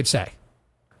best thing you could say.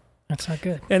 That's not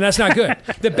good. And that's not good.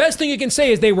 The best thing you can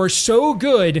say is they were so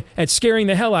good at scaring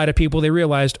the hell out of people, they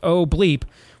realized, oh, bleep,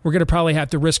 we're going to probably have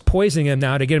to risk poisoning them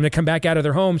now to get them to come back out of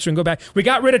their homes and go back. We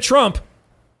got rid of Trump.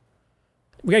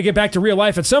 We got to get back to real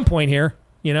life at some point here,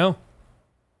 you know?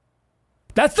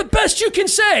 That's the best you can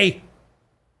say.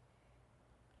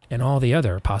 And all the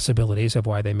other possibilities of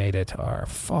why they made it are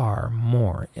far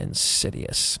more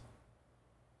insidious.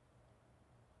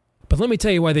 But let me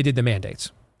tell you why they did the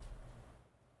mandates.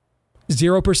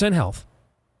 0% health,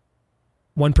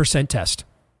 1% test,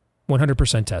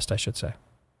 100% test, I should say.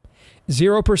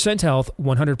 0% health,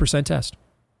 100% test.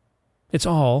 It's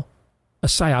all a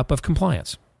psyop of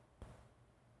compliance.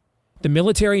 The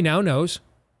military now knows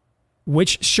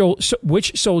which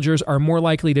soldiers are more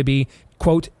likely to be,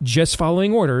 quote, just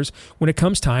following orders when it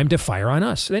comes time to fire on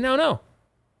us. They now know.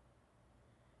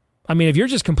 I mean, if you're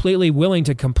just completely willing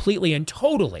to completely and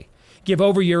totally give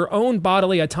over your own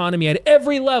bodily autonomy at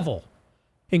every level,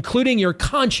 including your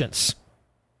conscience,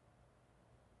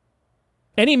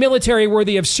 any military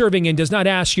worthy of serving in does not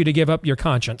ask you to give up your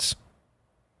conscience.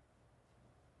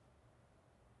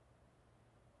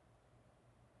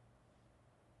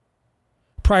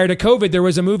 Prior to COVID, there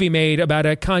was a movie made about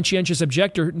a conscientious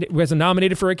objector who was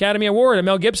nominated for Academy Award, a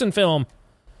Mel Gibson film.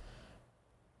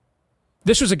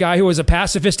 This was a guy who was a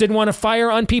pacifist, didn't want to fire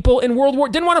on people in World War,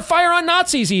 didn't want to fire on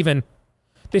Nazis even.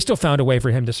 They still found a way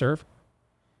for him to serve.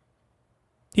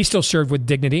 He still served with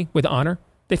dignity, with honor.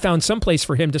 They found some place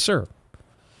for him to serve.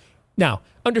 Now,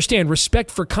 understand, respect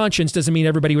for conscience doesn't mean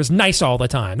everybody was nice all the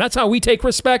time. That's how we take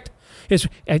respect.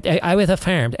 I was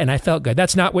affirmed and I felt good.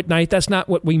 That's not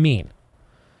what we mean.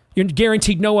 You're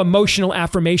guaranteed no emotional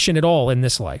affirmation at all in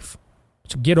this life.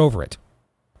 So get over it.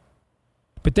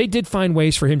 But they did find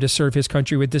ways for him to serve his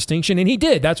country with distinction, and he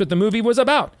did. That's what the movie was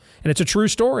about. And it's a true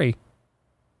story.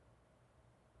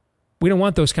 We don't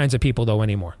want those kinds of people, though,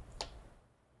 anymore.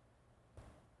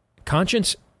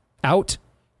 Conscience out,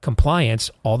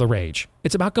 compliance all the rage.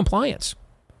 It's about compliance.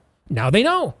 Now they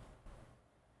know.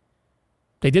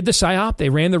 They did the PSYOP. They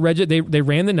ran they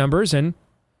ran the numbers, and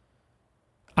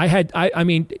I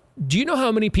mean, do you know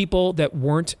how many people that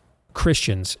weren't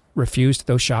Christians refused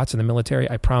those shots in the military?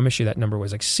 I promise you that number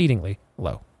was exceedingly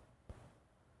low.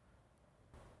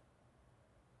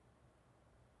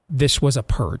 This was a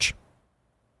purge.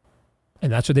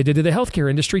 And that's what they did to the healthcare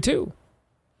industry too.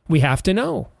 We have to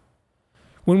know.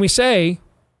 When we say,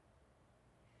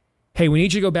 hey, we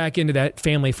need you to go back into that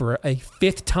family for a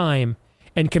fifth time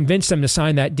and convince them to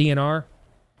sign that DNR,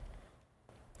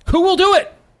 who will do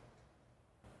it?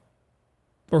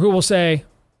 Or who will say,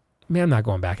 man, I'm not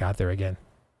going back out there again.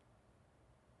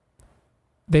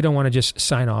 They don't want to just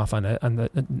sign off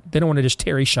they don't want to just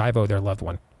Terry Schiavo their loved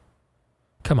one.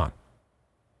 Come on.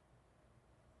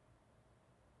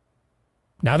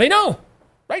 Now they know,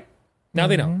 right? Now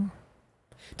they know.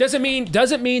 Doesn't mean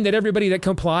that everybody that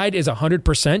complied is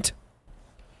 100%.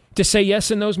 to say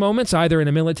yes in those moments, either in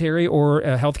a military or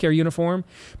a healthcare uniform,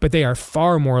 but they are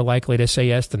far more likely to say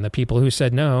yes than the people who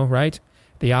said no, right?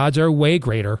 The odds are way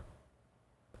greater.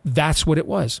 That's what it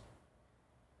was.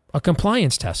 A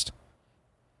compliance test.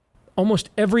 Almost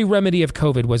every remedy of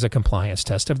COVID was a compliance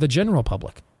test of the general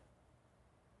public.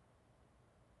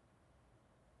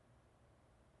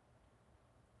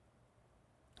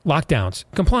 Lockdowns,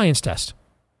 compliance test.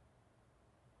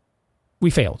 We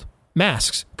failed.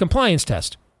 Masks, compliance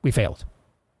test. We failed.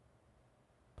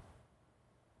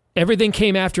 Everything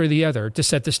came after the other to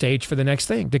set the stage for the next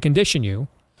thing, to condition you,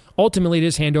 ultimately to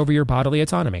just hand over your bodily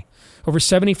autonomy. Over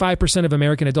 75% of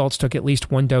American adults took at least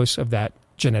one dose of that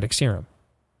genetic serum.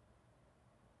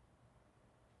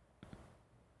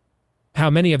 How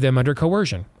many of them under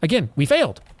coercion? Again, we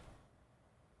failed.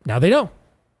 Now they know.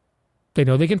 They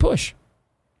know they can push.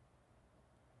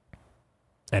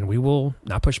 And we will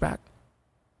not push back.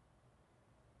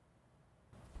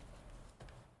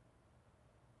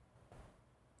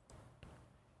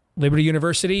 Liberty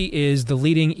University is the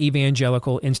leading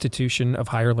evangelical institution of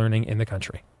higher learning in the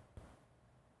country.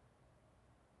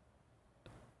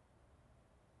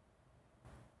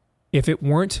 If it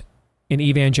weren't an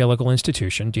evangelical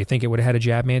institution, do you think it would have had a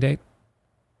jab mandate?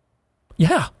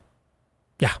 Yeah,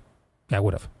 I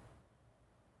would have.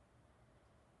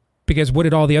 Because what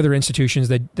did all the other institutions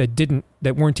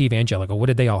that weren't evangelical, what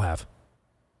did they all have?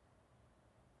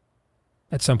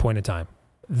 At some point in time.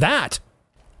 A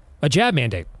jab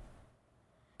mandate.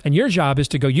 And your job is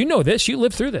to go, you know this, you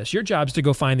lived through this. Your job is to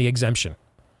go find the exemption.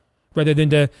 Rather than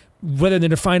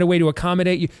to find a way to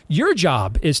accommodate you. Your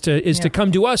job is to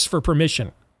come to us for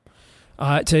permission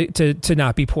to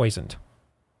not be poisoned.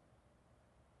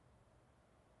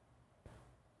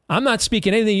 I'm not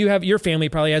speaking anything your family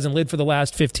probably hasn't lived for the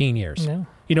last 15 years. No.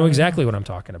 You know exactly what I'm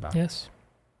talking about. Yes.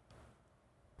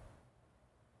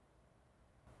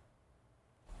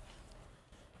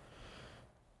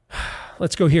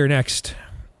 Let's go here next.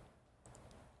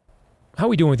 How are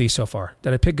we doing with these so far?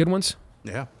 Did I pick good ones?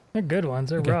 Yeah. They're good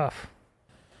ones. They're rough.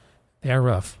 They are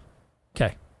rough.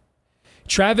 Okay.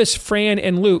 Travis, Fran,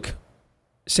 and Luke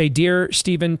say, Dear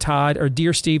Stephen, Todd, or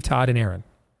Dear Steve, Todd, and Aaron.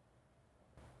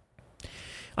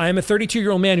 I am a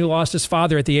 32-year-old man who lost his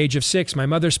father at the age of 6. My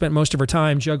mother spent most of her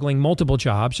time juggling multiple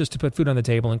jobs just to put food on the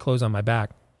table and clothes on my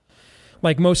back.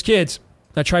 Like most kids,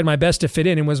 I tried my best to fit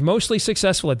in and was mostly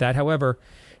successful at that. However,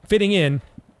 fitting in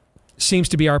seems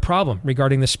to be our problem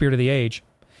regarding the spirit of the age.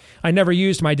 I never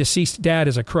used my deceased dad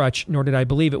as a crutch, nor did I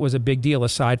believe it was a big deal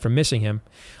aside from missing him.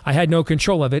 I had no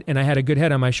control of it, and I had a good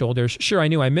head on my shoulders. Sure, I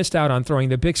knew I missed out on throwing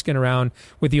the pigskin around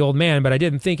with the old man, but I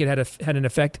didn't think it had an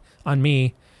effect on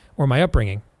me or my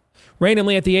upbringing.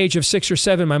 Randomly, at the age of 6 or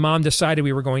 7, my mom decided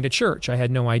we were going to church. I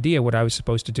had no idea what I was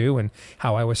supposed to do and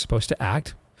how I was supposed to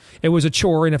act. It was a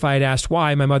chore, and if I had asked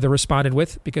why, my mother responded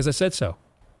with, because I said so.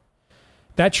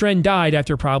 That trend died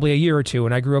after probably a year or two,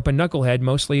 and I grew up a knucklehead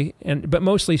but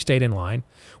mostly stayed in line,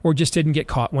 or just didn't get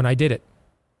caught when I did it.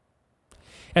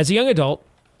 As a young adult,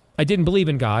 I didn't believe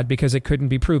in God because it couldn't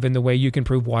be proven the way you can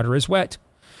prove water is wet.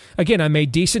 Again, I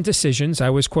made decent decisions. I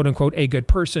was, quote unquote, a good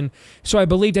person, so I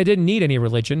believed I didn't need any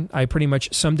religion. I pretty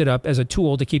much summed it up as a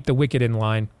tool to keep the wicked in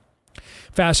line.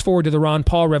 Fast forward to the Ron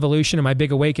Paul revolution and my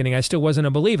big awakening. I still wasn't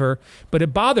a believer, but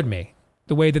it bothered me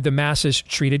the way that the masses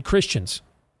treated Christians.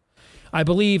 I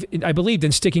believed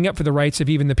in sticking up for the rights of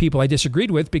even the people I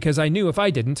disagreed with because I knew if I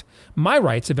didn't, my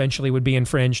rights eventually would be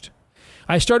infringed.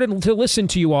 I started to listen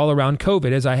to you all around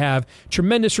COVID, as I have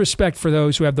tremendous respect for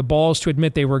those who have the balls to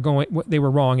admit they were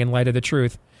wrong in light of the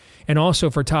truth, and also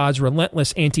for Todd's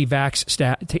relentless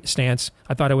anti-vax stance.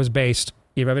 I thought it was based,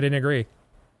 even if I didn't agree.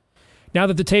 Now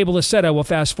that the table is set, I will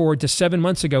fast forward to 7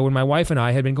 months ago when my wife and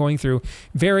I had been going through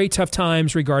very tough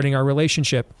times regarding our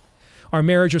relationship. Our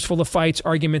marriage was full of fights,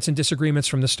 arguments, and disagreements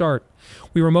from the start.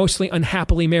 We were mostly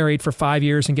unhappily married for 5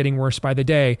 years and getting worse by the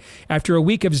day. After a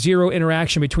week of zero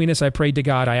interaction between us, I prayed to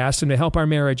God. I asked him to help our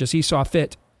marriage as he saw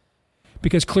fit,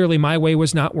 because clearly my way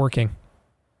was not working.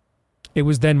 It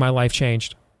was then my life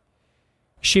changed.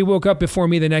 She woke up before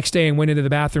me the next day and went into the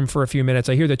bathroom for a few minutes.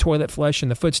 I hear the toilet flush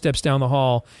and the footsteps down the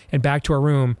hall and back to her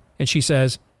room, and she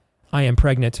says, I am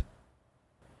pregnant.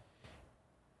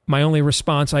 My only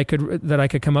response that I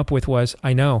could come up with was,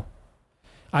 I know.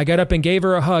 I got up and gave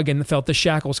her a hug and felt the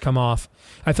shackles come off.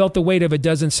 I felt the weight of a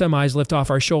dozen semis lift off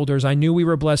our shoulders. I knew we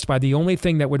were blessed by the only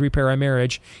thing that would repair our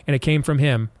marriage, and it came from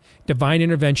him, divine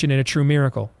intervention and a true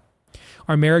miracle.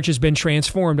 Our marriage has been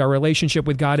transformed. Our relationship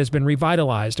with God has been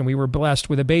revitalized, and we were blessed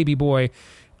with a baby boy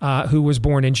who was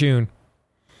born in June.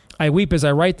 I weep as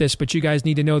I write this, but you guys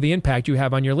need to know the impact you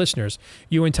have on your listeners.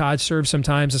 You and Todd serve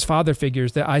sometimes as father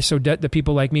figures that the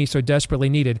people like me so desperately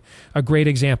needed. A great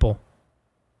example.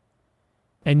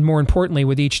 And more importantly,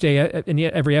 with each day, in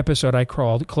every episode, I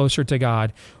crawled closer to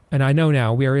God. And I know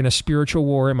now we are in a spiritual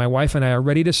war, and my wife and I are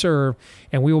ready to serve,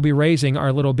 and we will be raising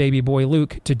our little baby boy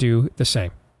Luke to do the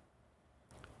same.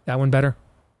 That one better?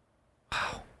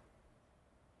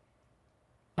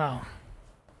 Wow.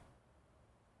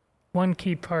 One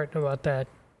key part about that,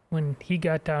 when he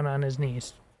got down on his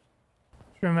knees,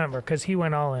 remember, because he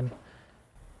went all in, he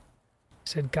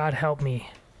said, God help me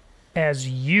as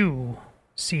you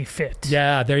see fit.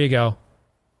 Yeah, there you go.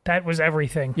 That was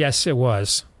everything. Yes, it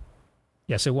was.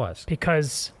 Yes, it was.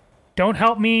 Because don't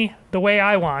help me the way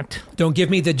I want. Don't give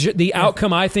me the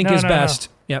outcome I think is best.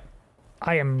 No. Yep.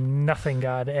 I am nothing,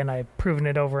 God, and I've proven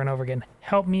it over and over again.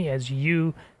 Help me as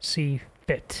you see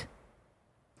fit.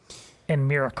 And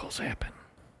miracles happen.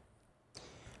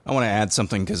 I want to add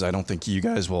something because I don't think you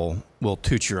guys will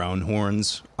toot your own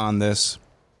horns on this.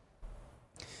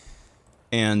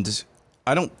 And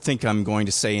I don't think I'm going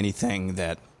to say anything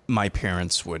that my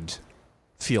parents would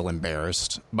feel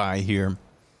embarrassed by here.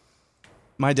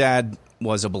 My dad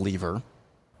was a believer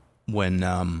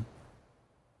when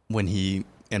he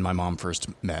and my mom first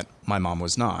met. My mom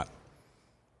was not.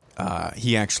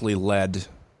 He actually led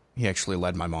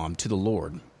my mom to the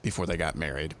Lord before they got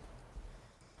married.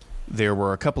 There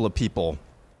were a couple of people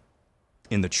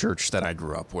in the church that I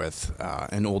grew up with,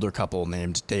 an older couple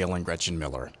named Dale and Gretchen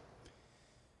Miller.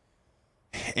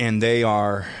 And they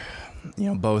are,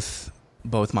 both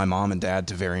my mom and dad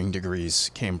to varying degrees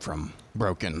came from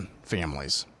broken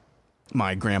families.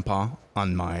 My grandpa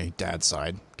on my dad's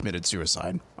side committed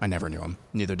suicide. I never knew him.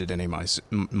 Neither did any of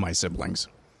my siblings.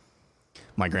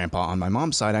 My grandpa on my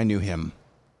mom's side, I knew him.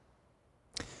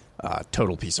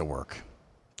 Total piece of work.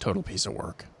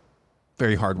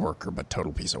 Very hard worker, but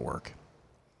total piece of work.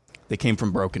 They came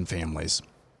from broken families.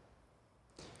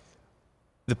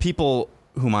 The people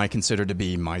whom I consider to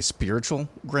be my spiritual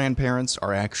grandparents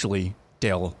are actually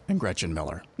Dale and Gretchen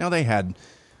Miller. Now, they had,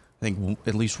 I think,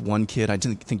 at least one kid. I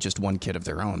didn't think just one kid of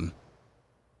their own.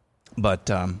 But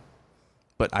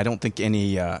I don't think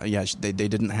any, they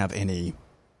didn't have any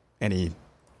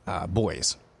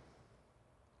boys.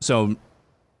 So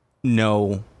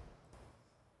no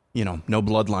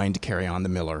bloodline to carry on the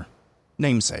Miller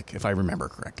namesake, if I remember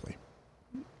correctly.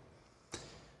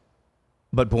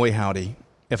 But boy, howdy,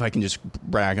 if I can just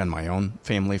brag on my own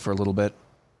family for a little bit,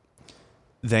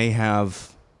 they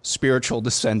have spiritual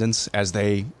descendants as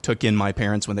they took in my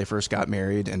parents when they first got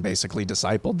married and basically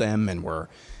discipled them and were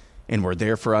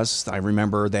there for us. I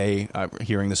remember they,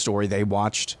 hearing the story, they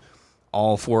watched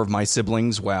all four of my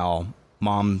siblings while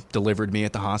mom delivered me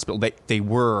at the hospital. They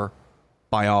were,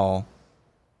 by all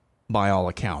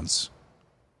accounts,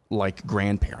 like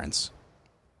grandparents.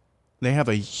 They have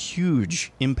a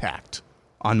huge impact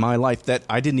on my life that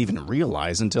I didn't even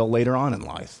realize until later on in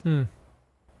life. Now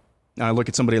I look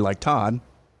at somebody like Todd.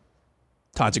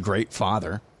 Todd's a great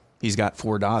father. He's got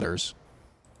 4 daughters,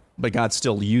 but God's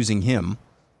still using him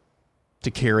to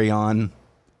carry on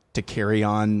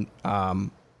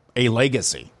a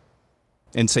legacy.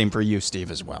 And same for you, Steve,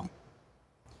 as well.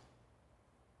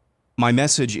 My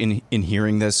message in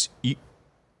hearing this,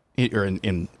 or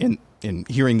in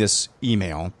hearing this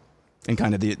email, and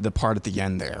kind of the part at the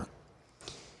end there,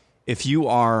 if you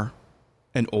are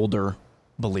an older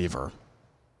believer,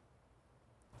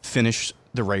 finish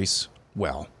the race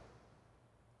well.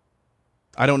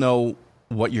 I don't know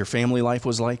what your family life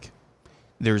was like.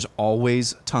 There's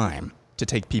always time to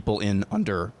take people in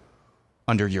under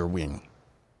your wing,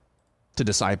 to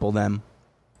disciple them,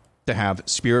 to have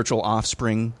spiritual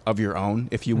offspring of your own,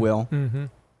 if you will. Mm-hmm.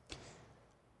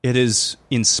 It is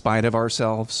in spite of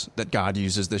ourselves that God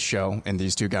uses this show and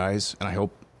these two guys, and I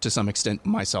hope to some extent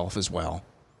myself as well,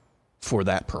 for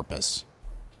that purpose.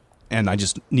 And I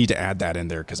just need to add that in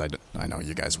there because I know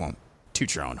you guys won't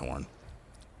toot your own horn.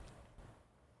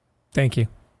 Thank you.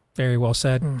 Very well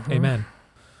said. Mm-hmm. Amen.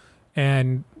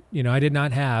 And, I did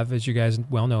not have, as you guys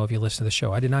well know if you listen to the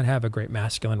show, I did not have a great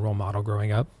masculine role model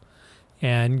growing up.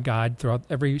 And God, throughout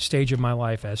every stage of my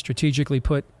life, has strategically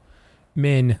put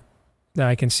men that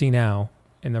I can see now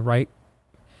in the right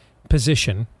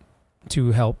position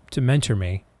to help to mentor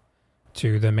me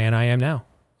to the man I am now.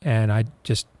 And I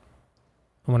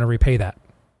want to repay that.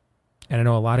 And I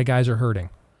know a lot of guys are hurting.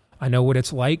 I know what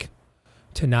it's like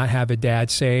to not have a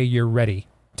dad say, you're ready,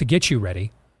 to get you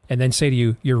ready, and then say to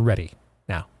you, you're ready.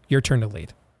 Now, your turn to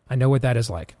lead. I know what that is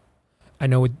like. I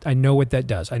know what that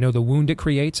does. I know the wound it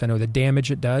creates. I know the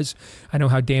damage it does. I know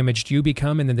how damaged you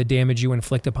become and then the damage you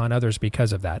inflict upon others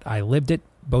because of that. I lived it,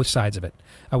 both sides of it.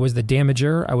 I was the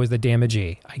damager. I was the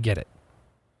damagee. I get it.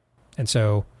 And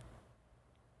so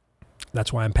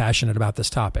that's why I'm passionate about this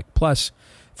topic. Plus,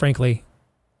 frankly,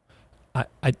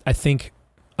 I think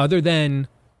other than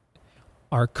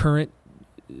our current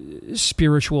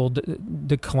spiritual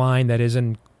decline that is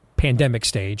in pandemic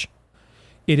stage,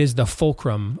 it is the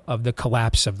fulcrum of the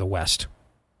collapse of the West,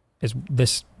 is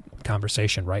this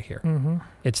conversation right here. Mm-hmm.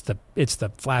 It's the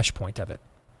flashpoint of it.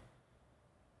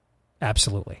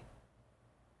 Absolutely.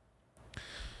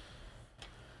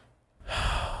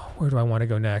 Where do I want to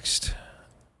go next?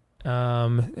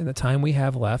 In the time we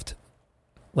have left,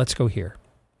 let's go here.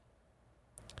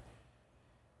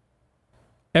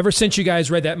 Ever since you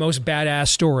guys read that most badass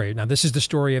story, now this is the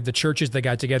story of the churches that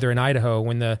got together in Idaho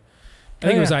when I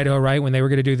think it was Idaho, right? When they were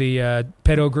going to do the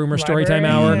pedo groomer storytime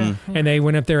hour, and they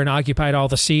went up there and occupied all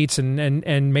the seats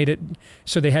and made it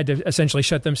so they had to essentially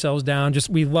shut themselves down.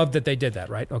 We loved that they did that,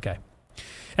 right? Okay.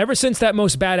 Ever since that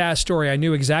most badass story, I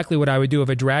knew exactly what I would do if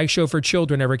a drag show for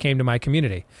children ever came to my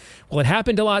community. Well, it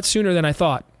happened a lot sooner than I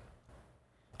thought.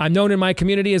 I'm known in my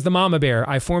community as the Mama Bear.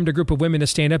 I formed a group of women to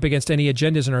stand up against any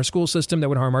agendas in our school system that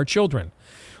would harm our children.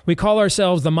 We call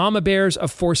ourselves the Mama Bears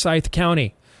of Forsyth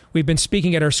County. We've been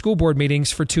speaking at our school board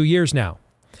meetings for 2 years now.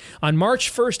 On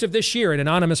March 1st of this year, an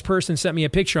anonymous person sent me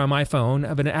a picture on my phone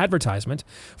of an advertisement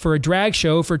for a drag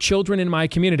show for children in my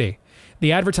community.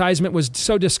 The advertisement was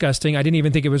so disgusting, I didn't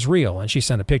even think it was real, and she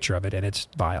sent a picture of it, and it's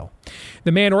vile.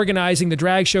 The man organizing the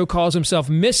drag show calls himself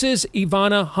Mrs.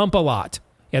 Ivana Humpalot.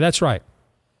 Yeah, that's right.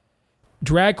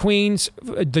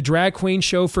 The drag queen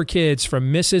show for kids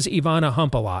from Mrs. Ivana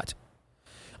Humpalot.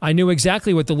 I knew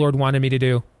exactly what the Lord wanted me to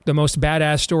do. The most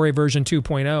badass story version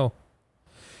 2.0.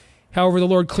 However, the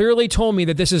Lord clearly told me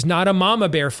that this is not a mama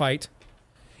bear fight.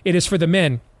 It is for the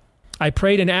men. I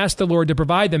prayed and asked the Lord to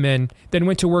provide the men, then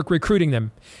went to work recruiting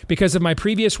them. Because of my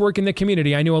previous work in the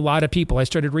community, I knew a lot of people. I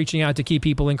started reaching out to key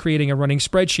people and creating a running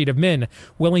spreadsheet of men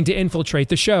willing to infiltrate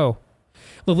the show.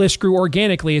 The list grew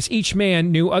organically as each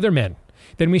man knew other men.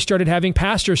 Then we started having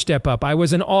pastors step up. I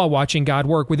was in awe watching God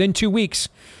work. Within 2 weeks,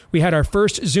 we had our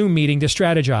first Zoom meeting to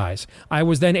strategize. I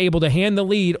was then able to hand the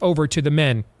lead over to the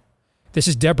men. This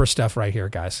is Deborah stuff right here,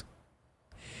 guys.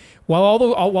 While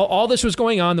all this was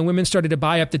going on, the women started to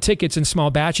buy up the tickets in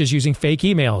small batches using fake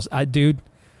emails. Dude,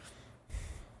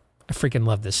 I freaking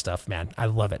love this stuff, man. I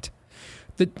love it.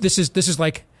 This is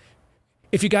like,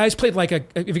 if you guys played had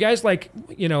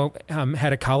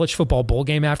a college football bowl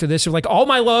game after this, or like all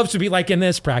my loves would be like in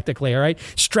this practically, all right?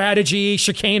 Strategy,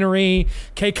 chicanery,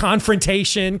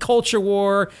 confrontation, culture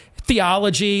war,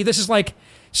 theology. This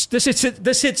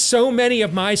hits so many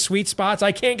of my sweet spots.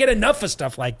 I can't get enough of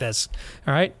stuff like this,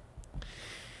 all right?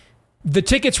 The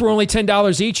tickets were only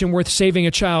 $10 each and worth saving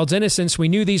a child's innocence. We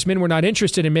knew these men were not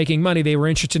interested in making money. They were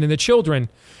interested in the children,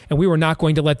 and we were not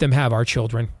going to let them have our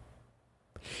children.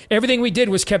 Everything we did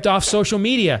was kept off social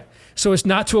media so as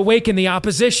not to awaken the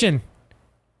opposition.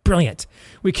 Brilliant.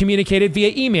 We communicated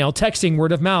via email, texting,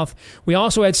 word of mouth. We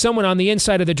also had someone on the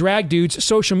inside of the drag dude's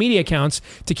social media accounts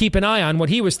to keep an eye on what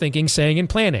he was thinking, saying, and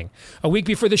planning. A week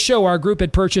before the show, our group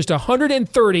had purchased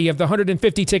 130 of the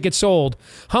 150 tickets sold.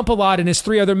 Humpalot and his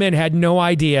 3 other men had no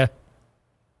idea.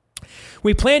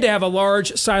 We planned to have a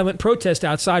large, silent protest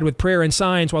outside with prayer and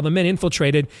signs while the men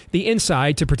infiltrated the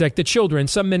inside to protect the children.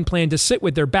 Some men planned to sit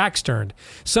with their backs turned.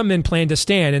 Some men planned to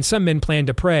stand, and some men planned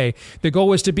to pray. The goal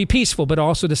was to be peaceful, but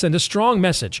also to send a strong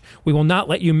message. We will not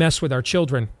let you mess with our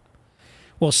children.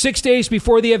 Well, 6 days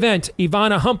before the event,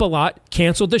 Ivana Humpalot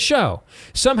canceled the show.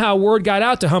 Somehow word got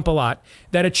out to Humpalot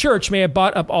that a church may have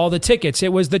bought up all the tickets.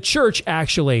 It was the church,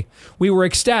 actually. We were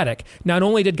ecstatic. Not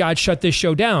only did God shut this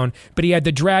show down, but he had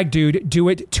the drag dude do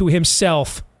it to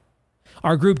himself.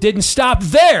 Our group didn't stop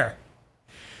there.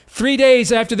 3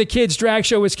 days after the kids' drag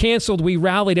show was canceled, we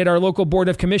rallied at our local Board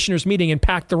of Commissioners meeting and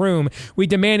packed the room. We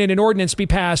demanded an ordinance be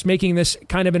passed, making this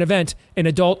kind of an event an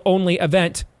adult-only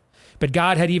event. But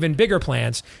God had even bigger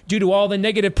plans. Due to all the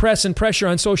negative press and pressure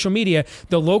on social media,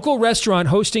 the local restaurant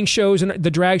hosting shows and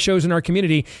the drag shows in our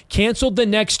community canceled the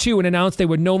next 2 and announced they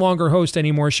would no longer host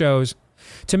any more shows.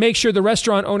 To make sure the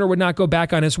restaurant owner would not go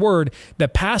back on his word, the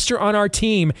pastor on our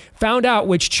team found out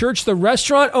which church the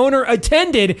restaurant owner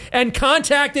attended and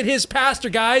contacted his pastor,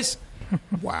 guys.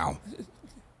 Wow.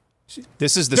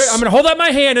 This is I'm going to hold up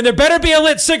my hand, and there better be a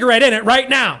lit cigarette in it right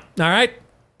now. All right?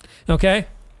 Okay?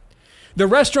 The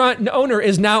restaurant owner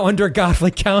is now under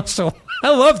godly counsel. I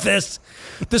love this.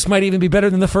 This might even be better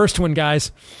than the first one,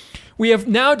 guys. We have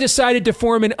now decided to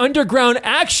form an underground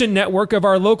action network of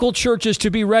our local churches to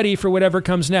be ready for whatever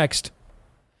comes next.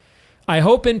 I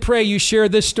hope and pray you share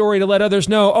this story to let others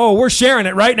know, oh, we're sharing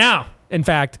it right now. In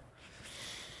fact,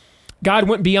 God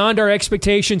went beyond our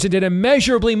expectations and did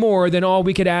immeasurably more than all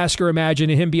we could ask or imagine.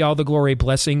 To him be all the glory.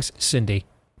 Blessings, Cindy.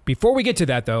 Before we get to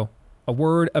that, though, a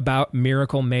word about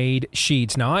Miracle Made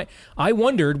sheets. Now, I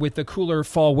wondered with the cooler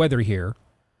fall weather here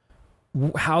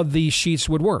how these sheets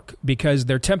would work, because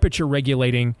they're temperature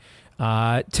regulating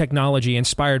technology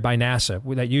inspired by NASA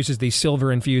that uses these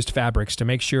silver infused fabrics to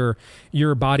make sure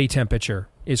your body temperature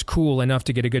is cool enough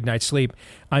to get a good night's sleep.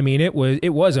 I mean, it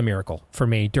was a miracle for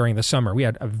me during the summer. We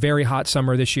had a very hot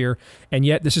summer this year, and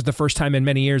yet this is the first time in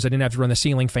many years I didn't have to run the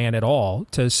ceiling fan at all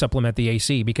to supplement the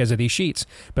AC because of these sheets.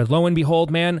 But lo and behold,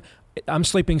 man, I'm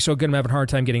sleeping so good I'm having a hard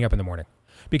time getting up in the morning.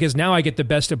 Because now I get the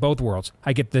best of both worlds.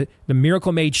 I get the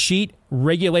Miracle Made sheet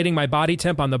regulating my body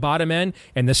temp on the bottom end,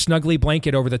 and the snuggly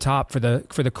blanket over the top for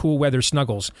the cool weather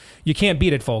snuggles. You can't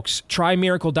beat it, folks. Try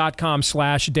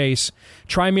miracle.com/Deace.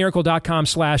 Try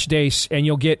miracle.com/Deace, and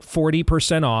you'll get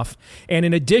 40% off and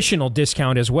an additional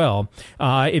discount as well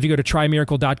if you go to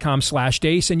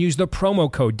trymiracle.com/Deace and use the promo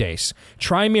code Deace.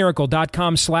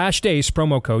 Trymiracle.com/Deace,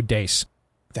 promo code Deace.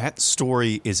 That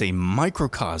story is a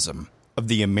microcosm of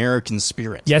the American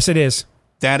spirit. Yes, it is.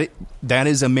 That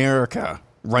is America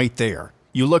right there.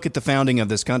 You look at the founding of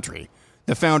this country.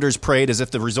 The founders prayed as if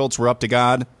the results were up to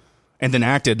God and then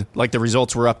acted like the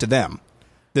results were up to them.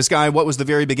 This guy, what was the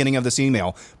very beginning of this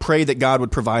email? Prayed that God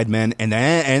would provide men and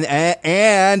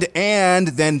then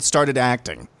started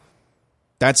acting.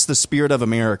 That's the spirit of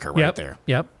America right there.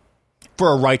 Yep.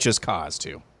 For a righteous cause,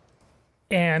 too.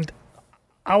 And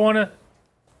I want to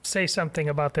say something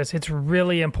about this. It's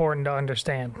really important to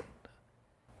understand.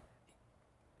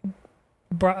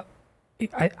 Bro,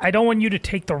 I don't want you to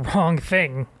take the wrong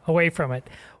thing away from it.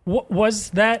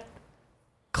 Was that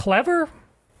clever?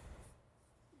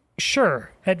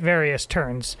 Sure, at various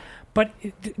turns. But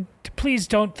please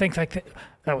don't think like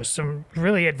that was some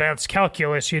really advanced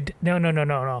calculus.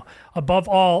 No. Above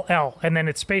all, L. And then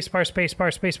it's spacebar,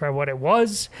 spacebar, spacebar. What it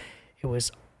was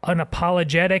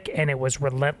unapologetic, and it was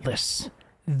relentless.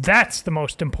 That's the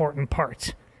most important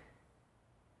part.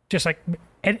 Just like,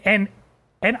 and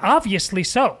obviously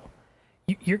so.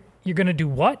 You're going to do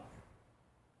what?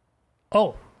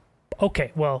 Oh,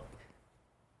 okay. Well,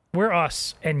 we're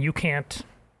us, and you can't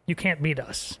beat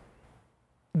us.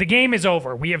 The game is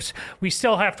over. We have to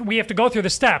go through the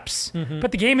steps,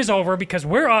 but the game is over because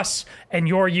we're us and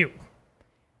you're you.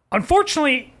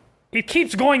 Unfortunately, it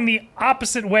keeps going the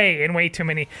opposite way in way too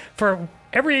many. For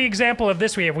every example of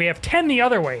this we have 10 the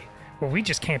other way, where we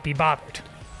just can't be bothered.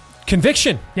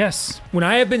 Conviction. Yes. When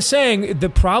I have been saying the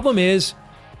problem is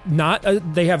not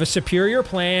they have a superior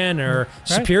plan or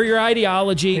superior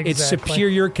ideology. Exactly. It's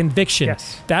superior conviction.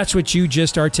 Yes. That's what you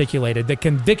just articulated. The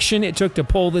conviction it took to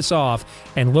pull this off,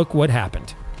 and look what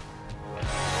happened.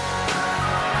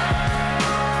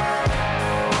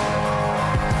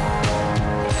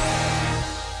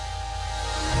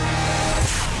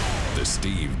 The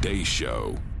Steve Deace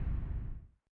Show.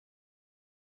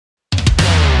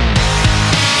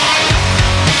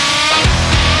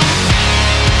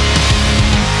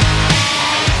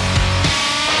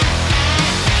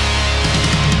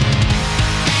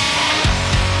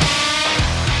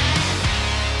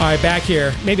 All right, back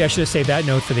here. Maybe I should have saved that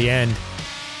note for the end,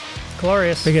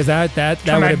 Glorious. because that would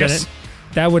have been it.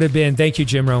 That would have been, thank you,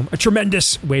 Jim Rome, a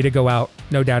tremendous way to go out.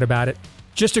 No doubt about it.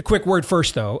 Just a quick word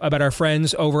first, though, about our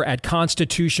friends over at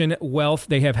Constitution Wealth.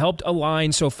 They have helped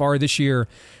align so far this year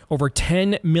over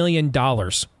 $10 million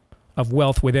of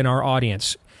wealth within our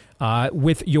audience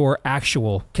with your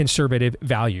actual conservative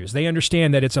values. They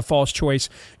understand that it's a false choice.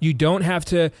 You don't have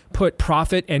to put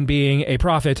profit and being a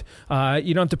prophet,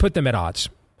 you don't have to put them at odds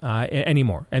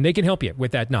anymore. And they can help you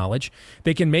with that knowledge.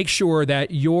 They can make sure that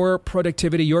your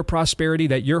productivity, your prosperity,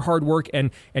 that your hard work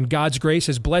and God's grace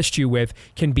has blessed you with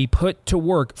can be put to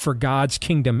work for God's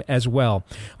kingdom as well.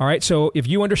 All right. So if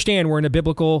you understand we're in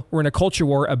a culture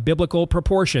war of biblical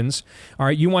proportions, all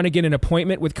right, you want to get an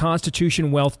appointment with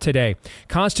Constitution Wealth today.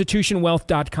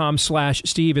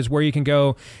 Constitutionwealth.com/Steve is where you can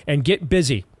go and get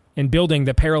busy in building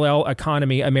the parallel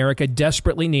economy America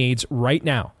desperately needs right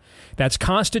now. That's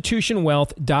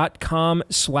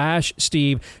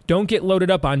constitutionwealth.com/Steve. Don't get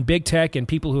loaded up on big tech and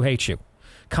people who hate you.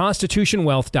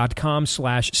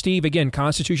 Constitutionwealth.com/Steve. Again,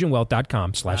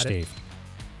 constitutionwealth.com/Steve.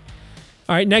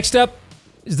 All right, next up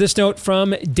is this note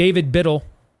from David Biddle.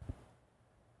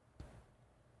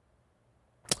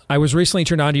 I was recently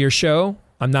turned on to your show.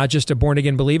 I'm not just a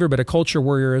born-again believer, but a culture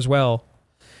warrior as well.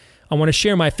 I want to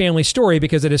share my family story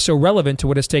because it is so relevant to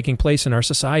what is taking place in our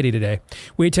society today.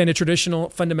 We attend a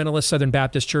traditional fundamentalist Southern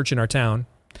Baptist church in our town.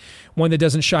 one that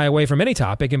doesn't shy away from any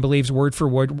topic and believes word for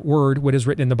word what is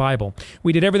written in the Bible.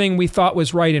 We did everything we thought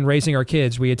was right in raising our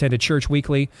kids. We attended church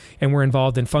weekly and were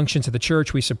involved in functions of the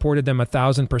church. We supported them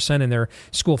 1,000% in their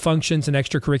school functions and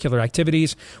extracurricular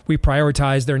activities. We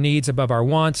prioritized their needs above our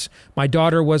wants. My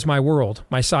daughter was my world,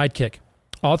 my sidekick.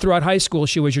 All throughout high school,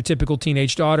 she was your typical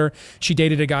teenage daughter. She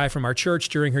dated a guy from our church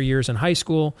during her years in high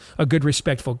school, a good,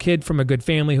 respectful kid from a good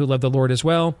family who loved the Lord as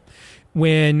well.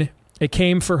 When it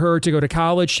came for her to go to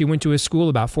college, she went to a school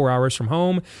about 4 hours from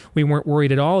home. We weren't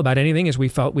worried at all about anything as we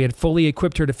felt we had fully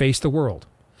equipped her to face the world.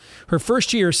 Her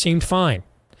first year seemed fine.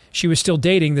 She was still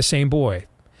dating the same boy.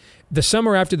 The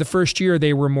summer after the first year,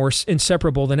 they were more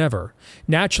inseparable than ever.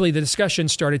 Naturally, the discussion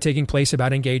started taking place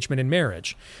about engagement and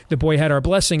marriage. The boy had our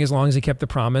blessing as long as he kept the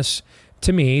promise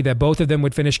to me that both of them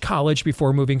would finish college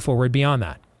before moving forward beyond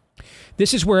that.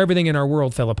 This is where everything in our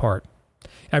world fell apart.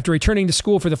 After returning to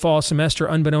school for the fall semester,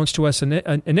 unbeknownst to us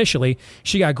initially,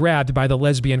 she got grabbed by the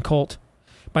lesbian cult.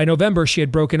 By November, she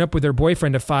had broken up with her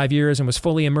boyfriend of 5 years and was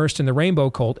fully immersed in the rainbow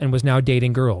cult and was now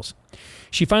dating girls.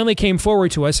 She finally came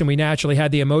forward to us, and we naturally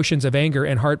had the emotions of anger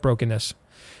and heartbrokenness.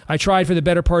 I tried for the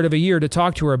better part of a year to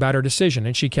talk to her about her decision,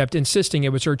 and she kept insisting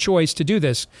it was her choice to do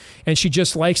this, and she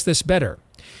just likes this better.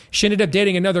 She ended up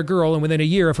dating another girl, and within a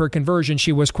year of her conversion,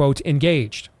 she was, quote,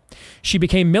 engaged. She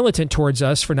became militant towards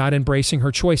us for not embracing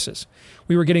her choices.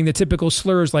 We were getting the typical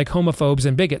slurs like homophobes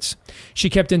and bigots. She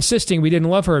kept insisting we didn't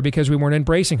love her because we weren't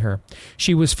embracing her.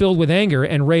 She was filled with anger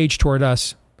and rage toward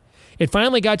us. It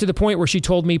finally got to the point where she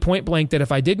told me point blank that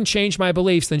if I didn't change my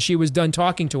beliefs, then she was done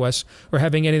talking to us or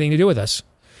having anything to do with us.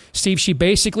 Steve, she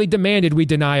basically demanded we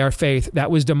deny our faith.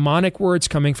 That was demonic words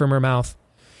coming from her mouth.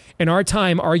 In our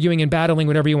time, arguing and battling,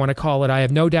 whatever you want to call it, I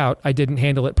have no doubt I didn't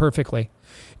handle it perfectly.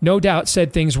 No doubt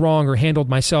said things wrong or handled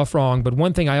myself wrong, but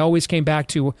one thing I always came back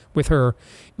to with her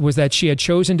was that she had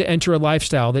chosen to enter a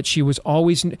lifestyle that she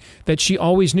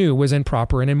always knew was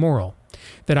improper and immoral.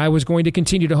 That I was going to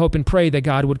continue to hope and pray that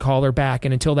God would call her back,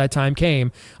 and until that time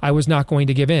came, I was not going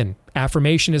to give in.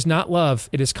 Affirmation is not love,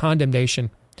 it is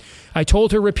condemnation. I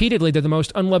told her repeatedly that the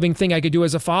most unloving thing I could do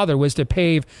as a father was to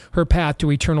pave her path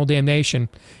to eternal damnation,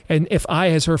 and if I,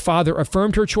 as her father,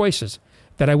 affirmed her choices,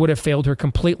 that I would have failed her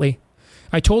completely.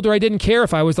 I told her I didn't care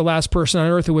if I was the last person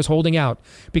on earth who was holding out,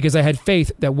 because I had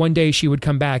faith that one day she would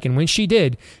come back, and when she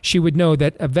did, she would know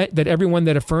that everyone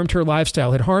that affirmed her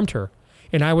lifestyle had harmed her,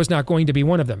 and I was not going to be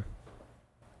one of them.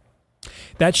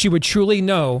 That she would truly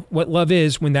know what love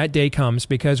is when that day comes,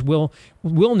 because we'll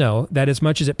know that as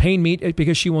much as it pained me,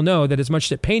 because she will know that as much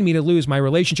as it pained me to lose my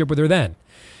relationship with her then,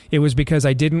 it was because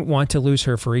I didn't want to lose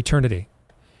her for eternity.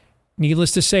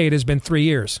 Needless to say, it has been 3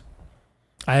 years.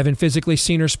 I haven't physically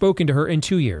seen or spoken to her in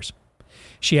 2 years.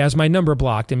 She has my number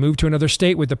blocked and moved to another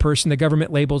state with the person the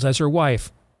government labels as her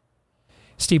wife.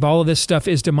 Steve, all of this stuff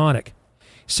is demonic.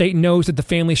 Satan knows that the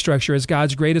family structure is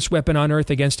God's greatest weapon on earth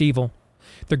against evil.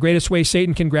 The greatest way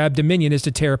Satan can grab dominion is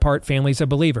to tear apart families of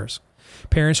believers.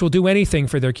 Parents will do anything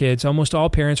for their kids. Almost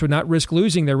all parents would not risk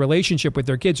losing their relationship with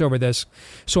their kids over this,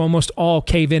 so almost all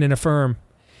cave in and affirm.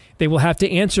 They will have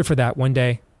to answer for that one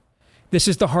day. This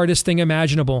is the hardest thing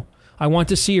imaginable. I want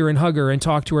to see her and hug her and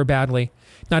talk to her badly.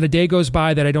 Not a day goes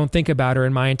by that I don't think about her,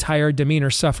 and my entire demeanor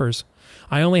suffers.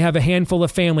 I only have a handful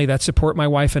of family that support my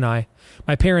wife and I.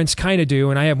 My parents kind of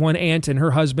do, and I have one aunt and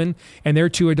her husband and their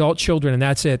 2 adult children, and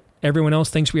that's it. Everyone else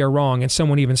thinks we are wrong, and some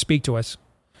won't even speak to us.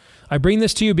 I bring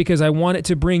this to you because I want it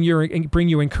to bring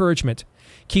you encouragement.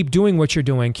 Keep doing what you're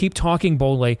doing. Keep talking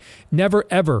boldly.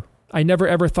 I never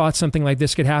ever thought something like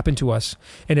this could happen to us.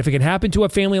 And if it can happen to a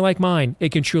family like mine,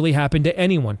 it can truly happen to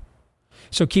anyone.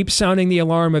 So keep sounding the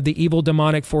alarm of the evil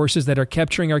demonic forces that are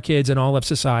capturing our kids and all of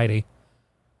society.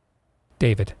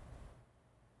 David.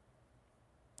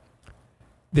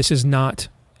 This is not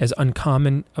as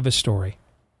uncommon of a story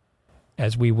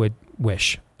as we would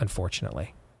wish,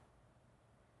 unfortunately.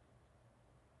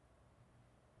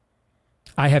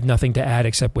 I have nothing to add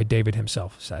except what David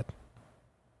himself said.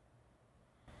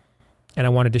 And I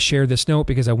wanted to share this note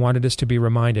because I wanted us to be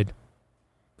reminded.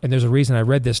 And there's a reason I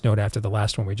read this note after the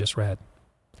last one we just read.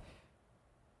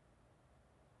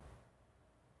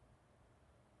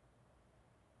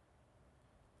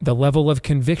 The level of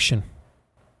conviction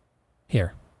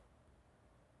here.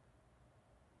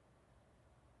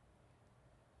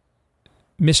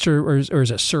 Or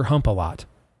is it Sir Hump-A-Lot?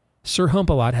 Sir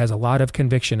Hump-A-Lot has a lot of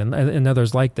conviction, and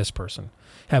others like this person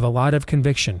have a lot of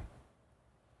conviction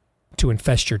to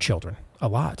infest your children. A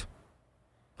lot.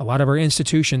 A lot of our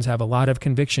institutions have a lot of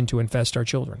conviction to infest our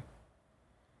children.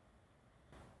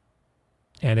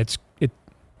 And it's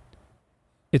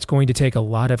going to take a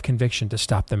lot of conviction to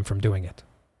stop them from doing it.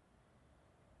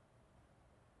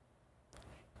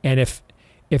 And if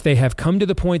if they have come to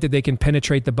the point that they can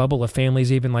penetrate the bubble of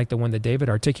families, even like the one that David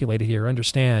articulated here,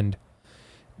 understand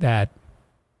that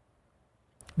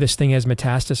this thing has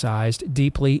metastasized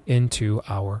deeply into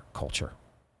our culture.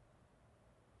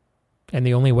 And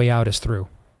the only way out is through.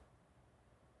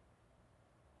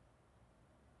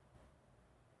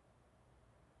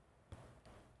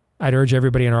 I'd urge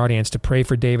everybody in our audience to pray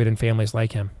for David and families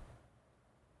like him,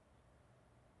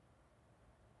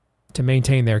 to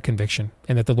maintain their conviction,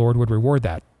 and that the Lord would reward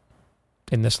that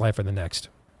in this life or the next.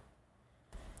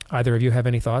 Either of you have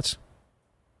any thoughts?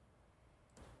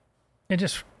 And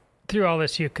just through all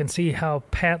this, you can see how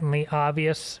patently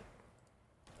obvious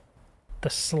the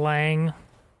slang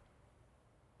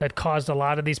that caused a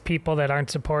lot of these people that aren't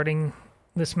supporting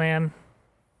this man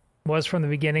was from the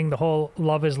beginning, the whole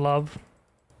love is love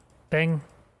thing.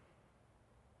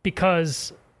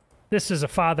 Because this is a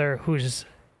father who's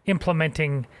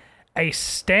implementing a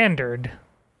standard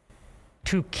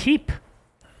to keep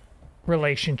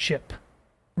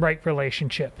right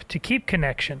relationship, to keep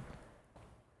connection.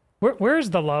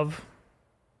 Where's the love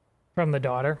from the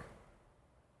daughter?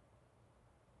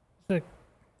 The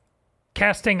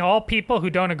casting all people who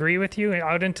don't agree with you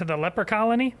out into the leper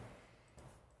colony?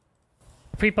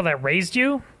 People that raised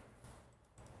you?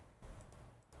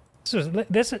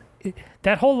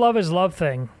 That whole love is love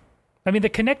thing. I mean, the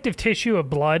connective tissue of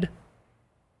blood.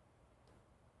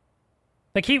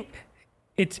 Like he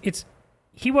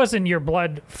wasn't your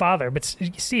blood father, but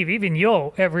Steve, even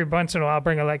you'll every once in a while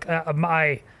bring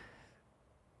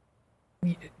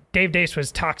Dave Dace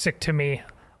was toxic to me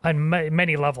on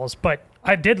many levels, but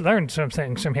I did learn some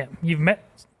things from him.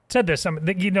 Said this,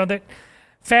 that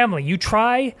family, you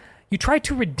try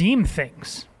to redeem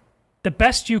things the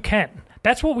best you can.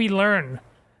 That's what we learn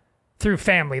through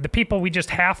family, the people we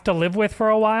just have to live with for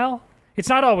a while. It's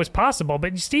not always possible,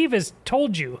 but Steve has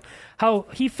told you how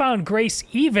he found grace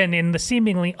even in the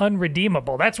seemingly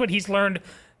unredeemable. That's what he's learned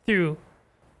through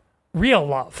real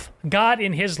love, God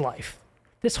in his life.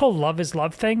 This whole love is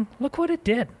love thing, look what it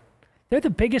did. They're the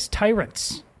biggest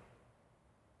tyrants.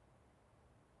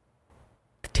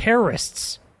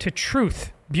 Terrorists to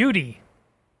truth, beauty,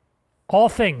 all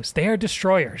things. They are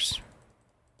destroyers.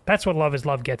 That's what love is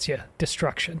love gets you,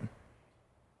 destruction.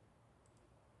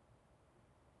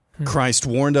 Christ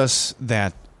warned us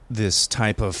that this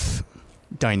type of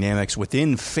dynamics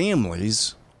within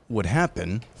families would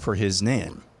happen for his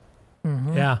name.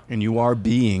 Mm-hmm. Yeah. And you are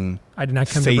being I did not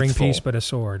come faithful. to bring peace but a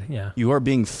sword. Yeah. You are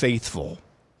being faithful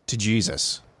to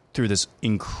Jesus through this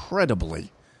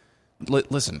incredibly...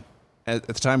 Listen, at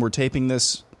the time we're taping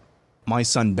this, my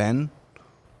son Ben,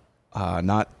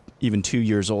 not even 2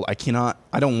 years old, I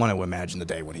don't want to imagine the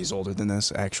day when he's older than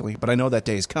this, actually, but I know that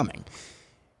day is coming.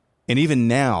 And even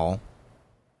now,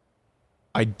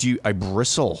 I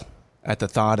bristle at the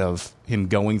thought of him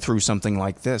going through something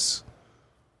like this,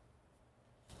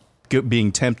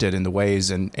 being tempted in the ways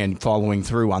and following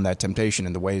through on that temptation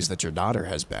in the ways that your daughter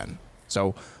has been.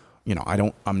 So,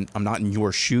 I'm not in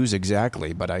your shoes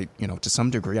exactly, but to some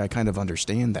degree, I kind of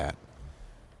understand that.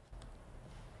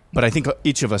 But I think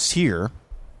each of us here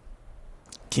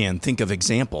can think of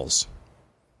examples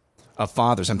of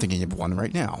fathers. I'm thinking of one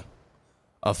right now.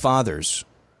 Of fathers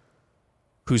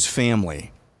whose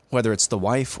family, whether it's the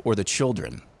wife or the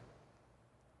children,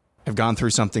 have gone through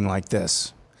something like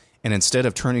this. And instead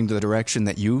of turning to the direction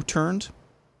that you turned,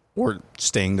 or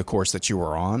staying the course that you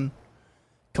were on,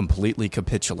 completely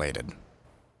capitulated.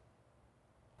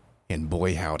 And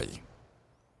boy, howdy.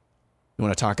 You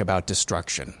want to talk about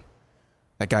destruction.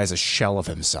 That guy's a shell of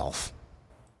himself.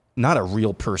 Not a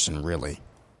real person, really.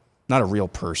 Not a real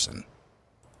person.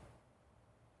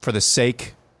 For the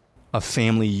sake of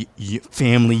family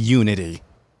unity,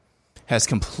 has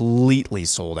completely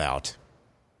sold out.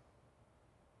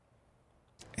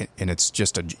 And it's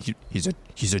just he's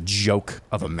a joke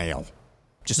of a male.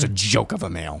 Just a joke of a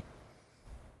male.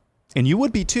 And you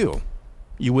would be too.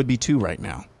 You would be too right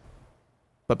now.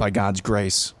 But by God's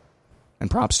grace,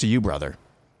 and props to you, brother,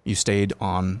 you stayed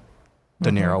on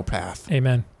the narrow path.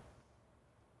 Amen.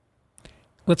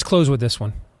 Let's close with this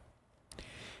one.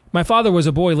 My father was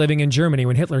a boy living in Germany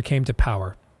when Hitler came to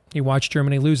power. He watched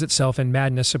Germany lose itself in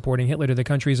madness, supporting Hitler to the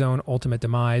country's own ultimate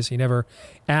demise. He never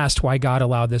asked why God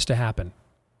allowed this to happen.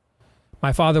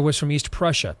 My father was from East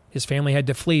Prussia. His family had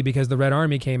to flee because the Red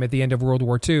Army came at the end of World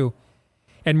War II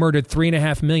and murdered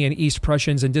 3.5 million East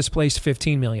Prussians and displaced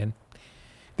 15 million.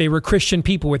 They were Christian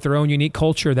people with their own unique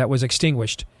culture that was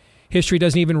extinguished. History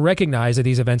doesn't even recognize that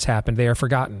these events happened. They are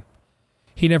forgotten.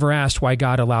 He never asked why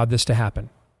God allowed this to happen.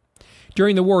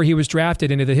 During the war, he was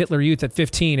drafted into the Hitler Youth at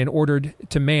 15 and ordered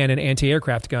to man an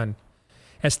anti-aircraft gun.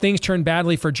 As things turned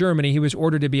badly for Germany, he was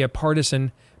ordered to be a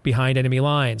partisan behind enemy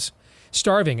lines.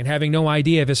 Starving and having no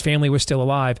idea if his family was still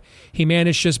alive, he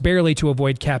managed just barely to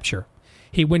avoid capture.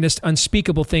 He witnessed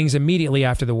unspeakable things immediately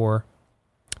after the war.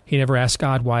 He never asked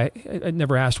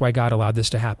why God allowed this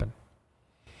to happen.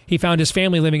 He found his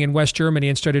family living in West Germany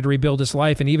and started to rebuild his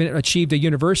life and even achieved a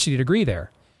university degree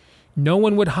there. No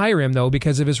one would hire him, though,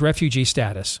 because of his refugee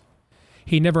status.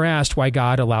 He never asked why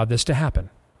God allowed this to happen.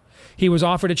 He was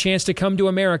offered a chance to come to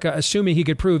America, assuming he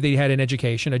could prove that he had an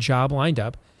education, a job lined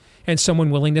up, and someone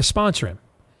willing to sponsor him.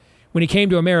 When he came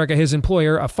to America, his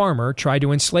employer, a farmer, tried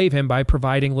to enslave him by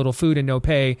providing little food and no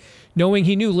pay, knowing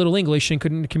he knew little English and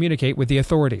couldn't communicate with the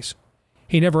authorities.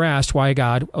 He never asked why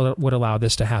God would allow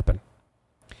this to happen.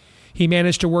 He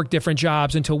managed to work different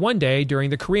jobs until one day, during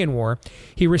the Korean War,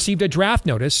 he received a draft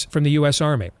notice from the U.S.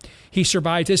 Army. He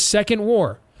survived his second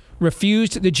war,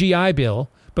 refused the GI Bill,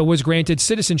 but was granted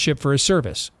citizenship for his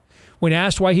service. When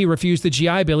asked why he refused the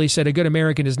GI Bill, he said a good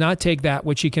American does not take that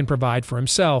which he can provide for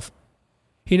himself.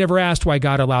 He never asked why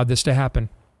God allowed this to happen.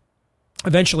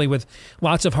 Eventually, with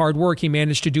lots of hard work, he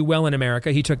managed to do well in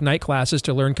America. He took night classes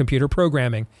to learn computer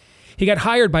programming. He got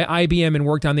hired by IBM and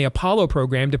worked on the Apollo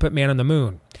program to put man on the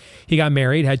moon. He got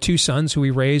married, had 2 sons who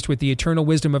he raised with the eternal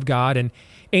wisdom of God and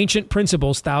ancient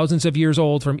principles thousands of years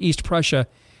old from East Prussia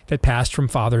that passed from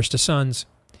fathers to sons.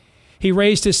 He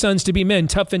raised his sons to be men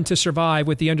toughened to survive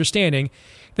with the understanding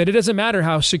that it doesn't matter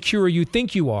how secure you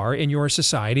think you are in your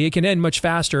society, it can end much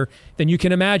faster than you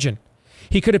can imagine.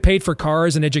 He could have paid for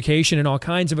cars and education and all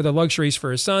kinds of other luxuries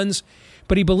for his sons,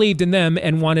 but he believed in them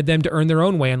and wanted them to earn their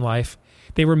own way in life.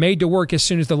 They were made to work as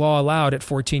soon as the law allowed at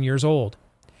 14 years old.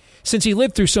 Since he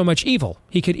lived through so much evil,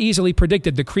 he could easily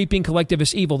predicted the creeping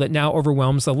collectivist evil that now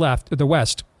overwhelms the left or the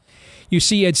West. You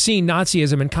see, he had seen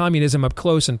Nazism and communism up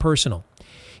close and personal.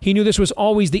 He knew this was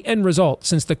always the end result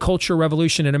since the Cultural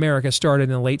Revolution in America started in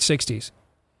the late 60s.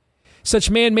 Such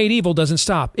man-made evil doesn't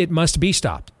stop. It must be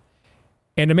stopped.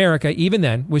 And America, even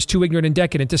then, was too ignorant and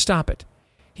decadent to stop it.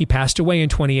 He passed away in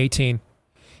 2018.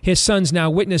 His sons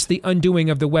now witness the undoing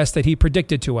of the West that he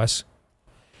predicted to us.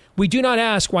 We do not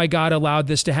ask why God allowed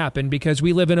this to happen because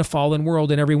we live in a fallen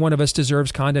world and every one of us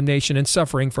deserves condemnation and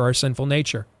suffering for our sinful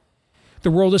nature. The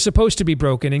world is supposed to be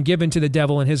broken and given to the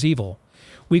devil and his evil.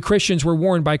 We Christians were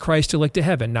warned by Christ to look to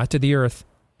heaven, not to the earth.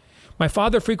 My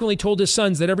father frequently told his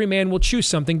sons that every man will choose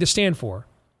something to stand for.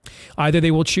 Either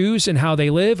they will choose in how they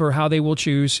live or how they will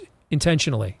choose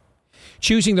intentionally.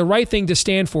 Choosing the right thing to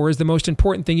stand for is the most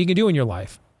important thing you can do in your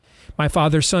life. My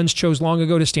father's sons chose long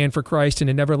ago to stand for Christ and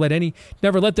to never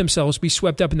let themselves be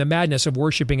swept up in the madness of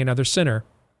worshiping another sinner.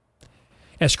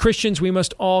 As Christians, we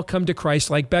must all come to Christ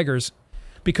like beggars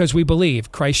because we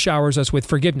believe Christ showers us with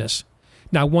forgiveness.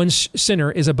 Now one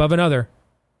sinner is above another.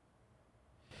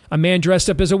 A man dressed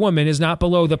up as a woman is not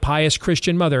below the pious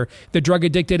Christian mother. The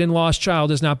drug-addicted and lost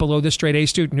child is not below the straight-A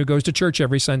student who goes to church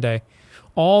every Sunday.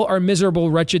 All are miserable,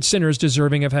 wretched sinners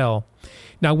deserving of hell.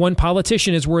 Now one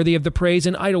politician is worthy of the praise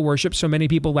and idol worship so many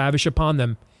people lavish upon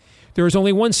them. There is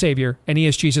only one Savior, and he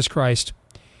is Jesus Christ.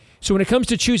 So when it comes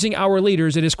to choosing our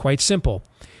leaders, it is quite simple.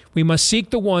 We must seek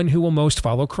the one who will most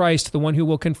follow Christ, the one who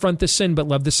will confront the sin but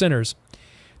love the sinners.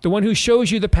 The one who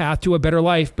shows you the path to a better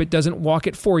life but doesn't walk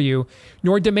it for you,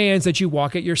 nor demands that you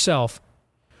walk it yourself.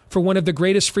 For one of the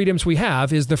greatest freedoms we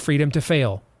have is the freedom to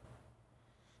fail.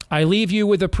 I leave you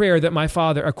with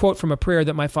a quote from a prayer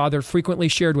that my father frequently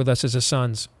shared with us as his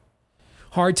sons.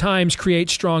 Hard times create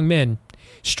strong men.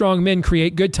 Strong men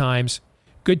create good times.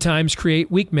 Good times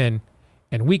create weak men.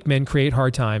 And weak men create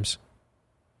hard times.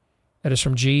 That is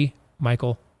from G.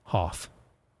 Michael Hoff.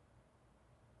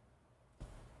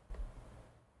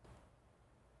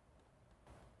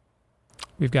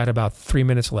 We've got about 3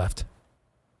 minutes left.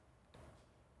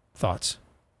 Thoughts?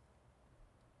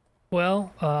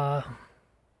 Well,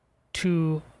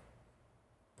 to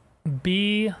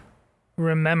be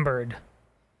remembered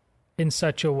in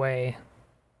such a way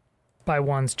by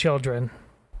one's children,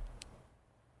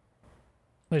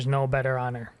 there's no better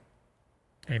honor.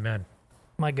 Amen.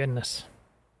 My goodness.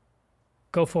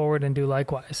 Go forward and do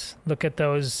likewise. Look at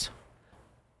those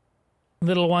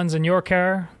little ones in your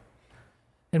care.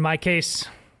 In my case,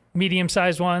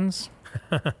 medium-sized ones.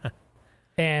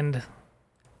 And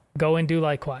go and do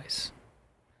likewise.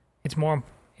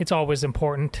 It's always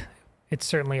important. It's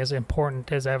certainly as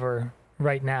important as ever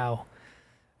right now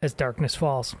as darkness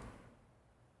falls.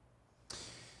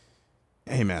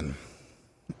 Amen.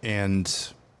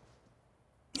 And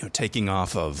taking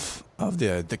off of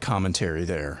the commentary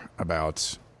there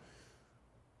about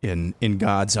in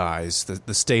God's eyes,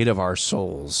 the state of our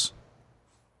souls,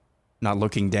 not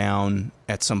looking down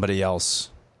at somebody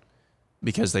else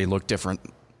because they look different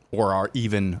or are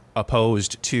even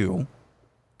opposed to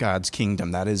God's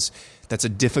kingdom. That's a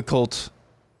difficult,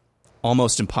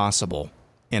 almost impossible,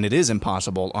 and it is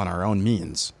impossible on our own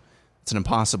means. It's an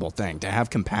impossible thing to have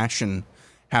compassion,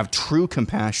 have true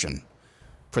compassion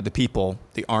for the people,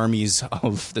 the armies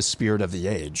of the spirit of the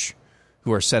age,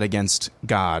 who are set against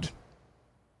God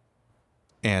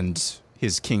and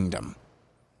his kingdom.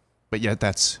 But yet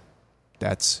that's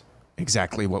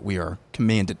exactly what we are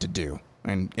commanded to do.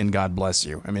 And God bless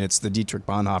you. I mean, it's the Dietrich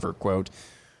Bonhoeffer quote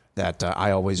that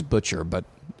I always butcher, but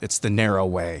it's the narrow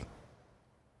way.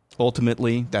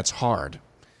 Ultimately, that's hard.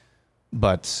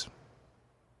 But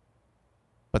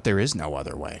there is no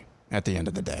other way at the end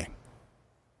of the day.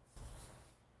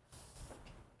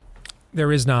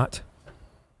 There is not.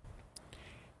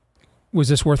 Was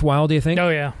this worthwhile, do you think? Oh,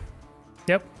 yeah.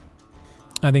 Yep.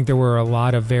 I think there were a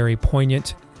lot of very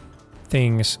poignant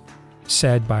things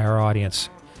said by our audience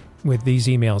with these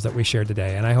emails that we shared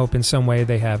today. And I hope in some way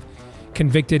they have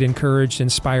convicted, encouraged,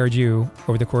 inspired you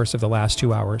over the course of the last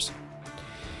 2 hours.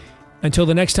 Until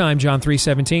the next time, John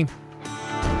 3:17.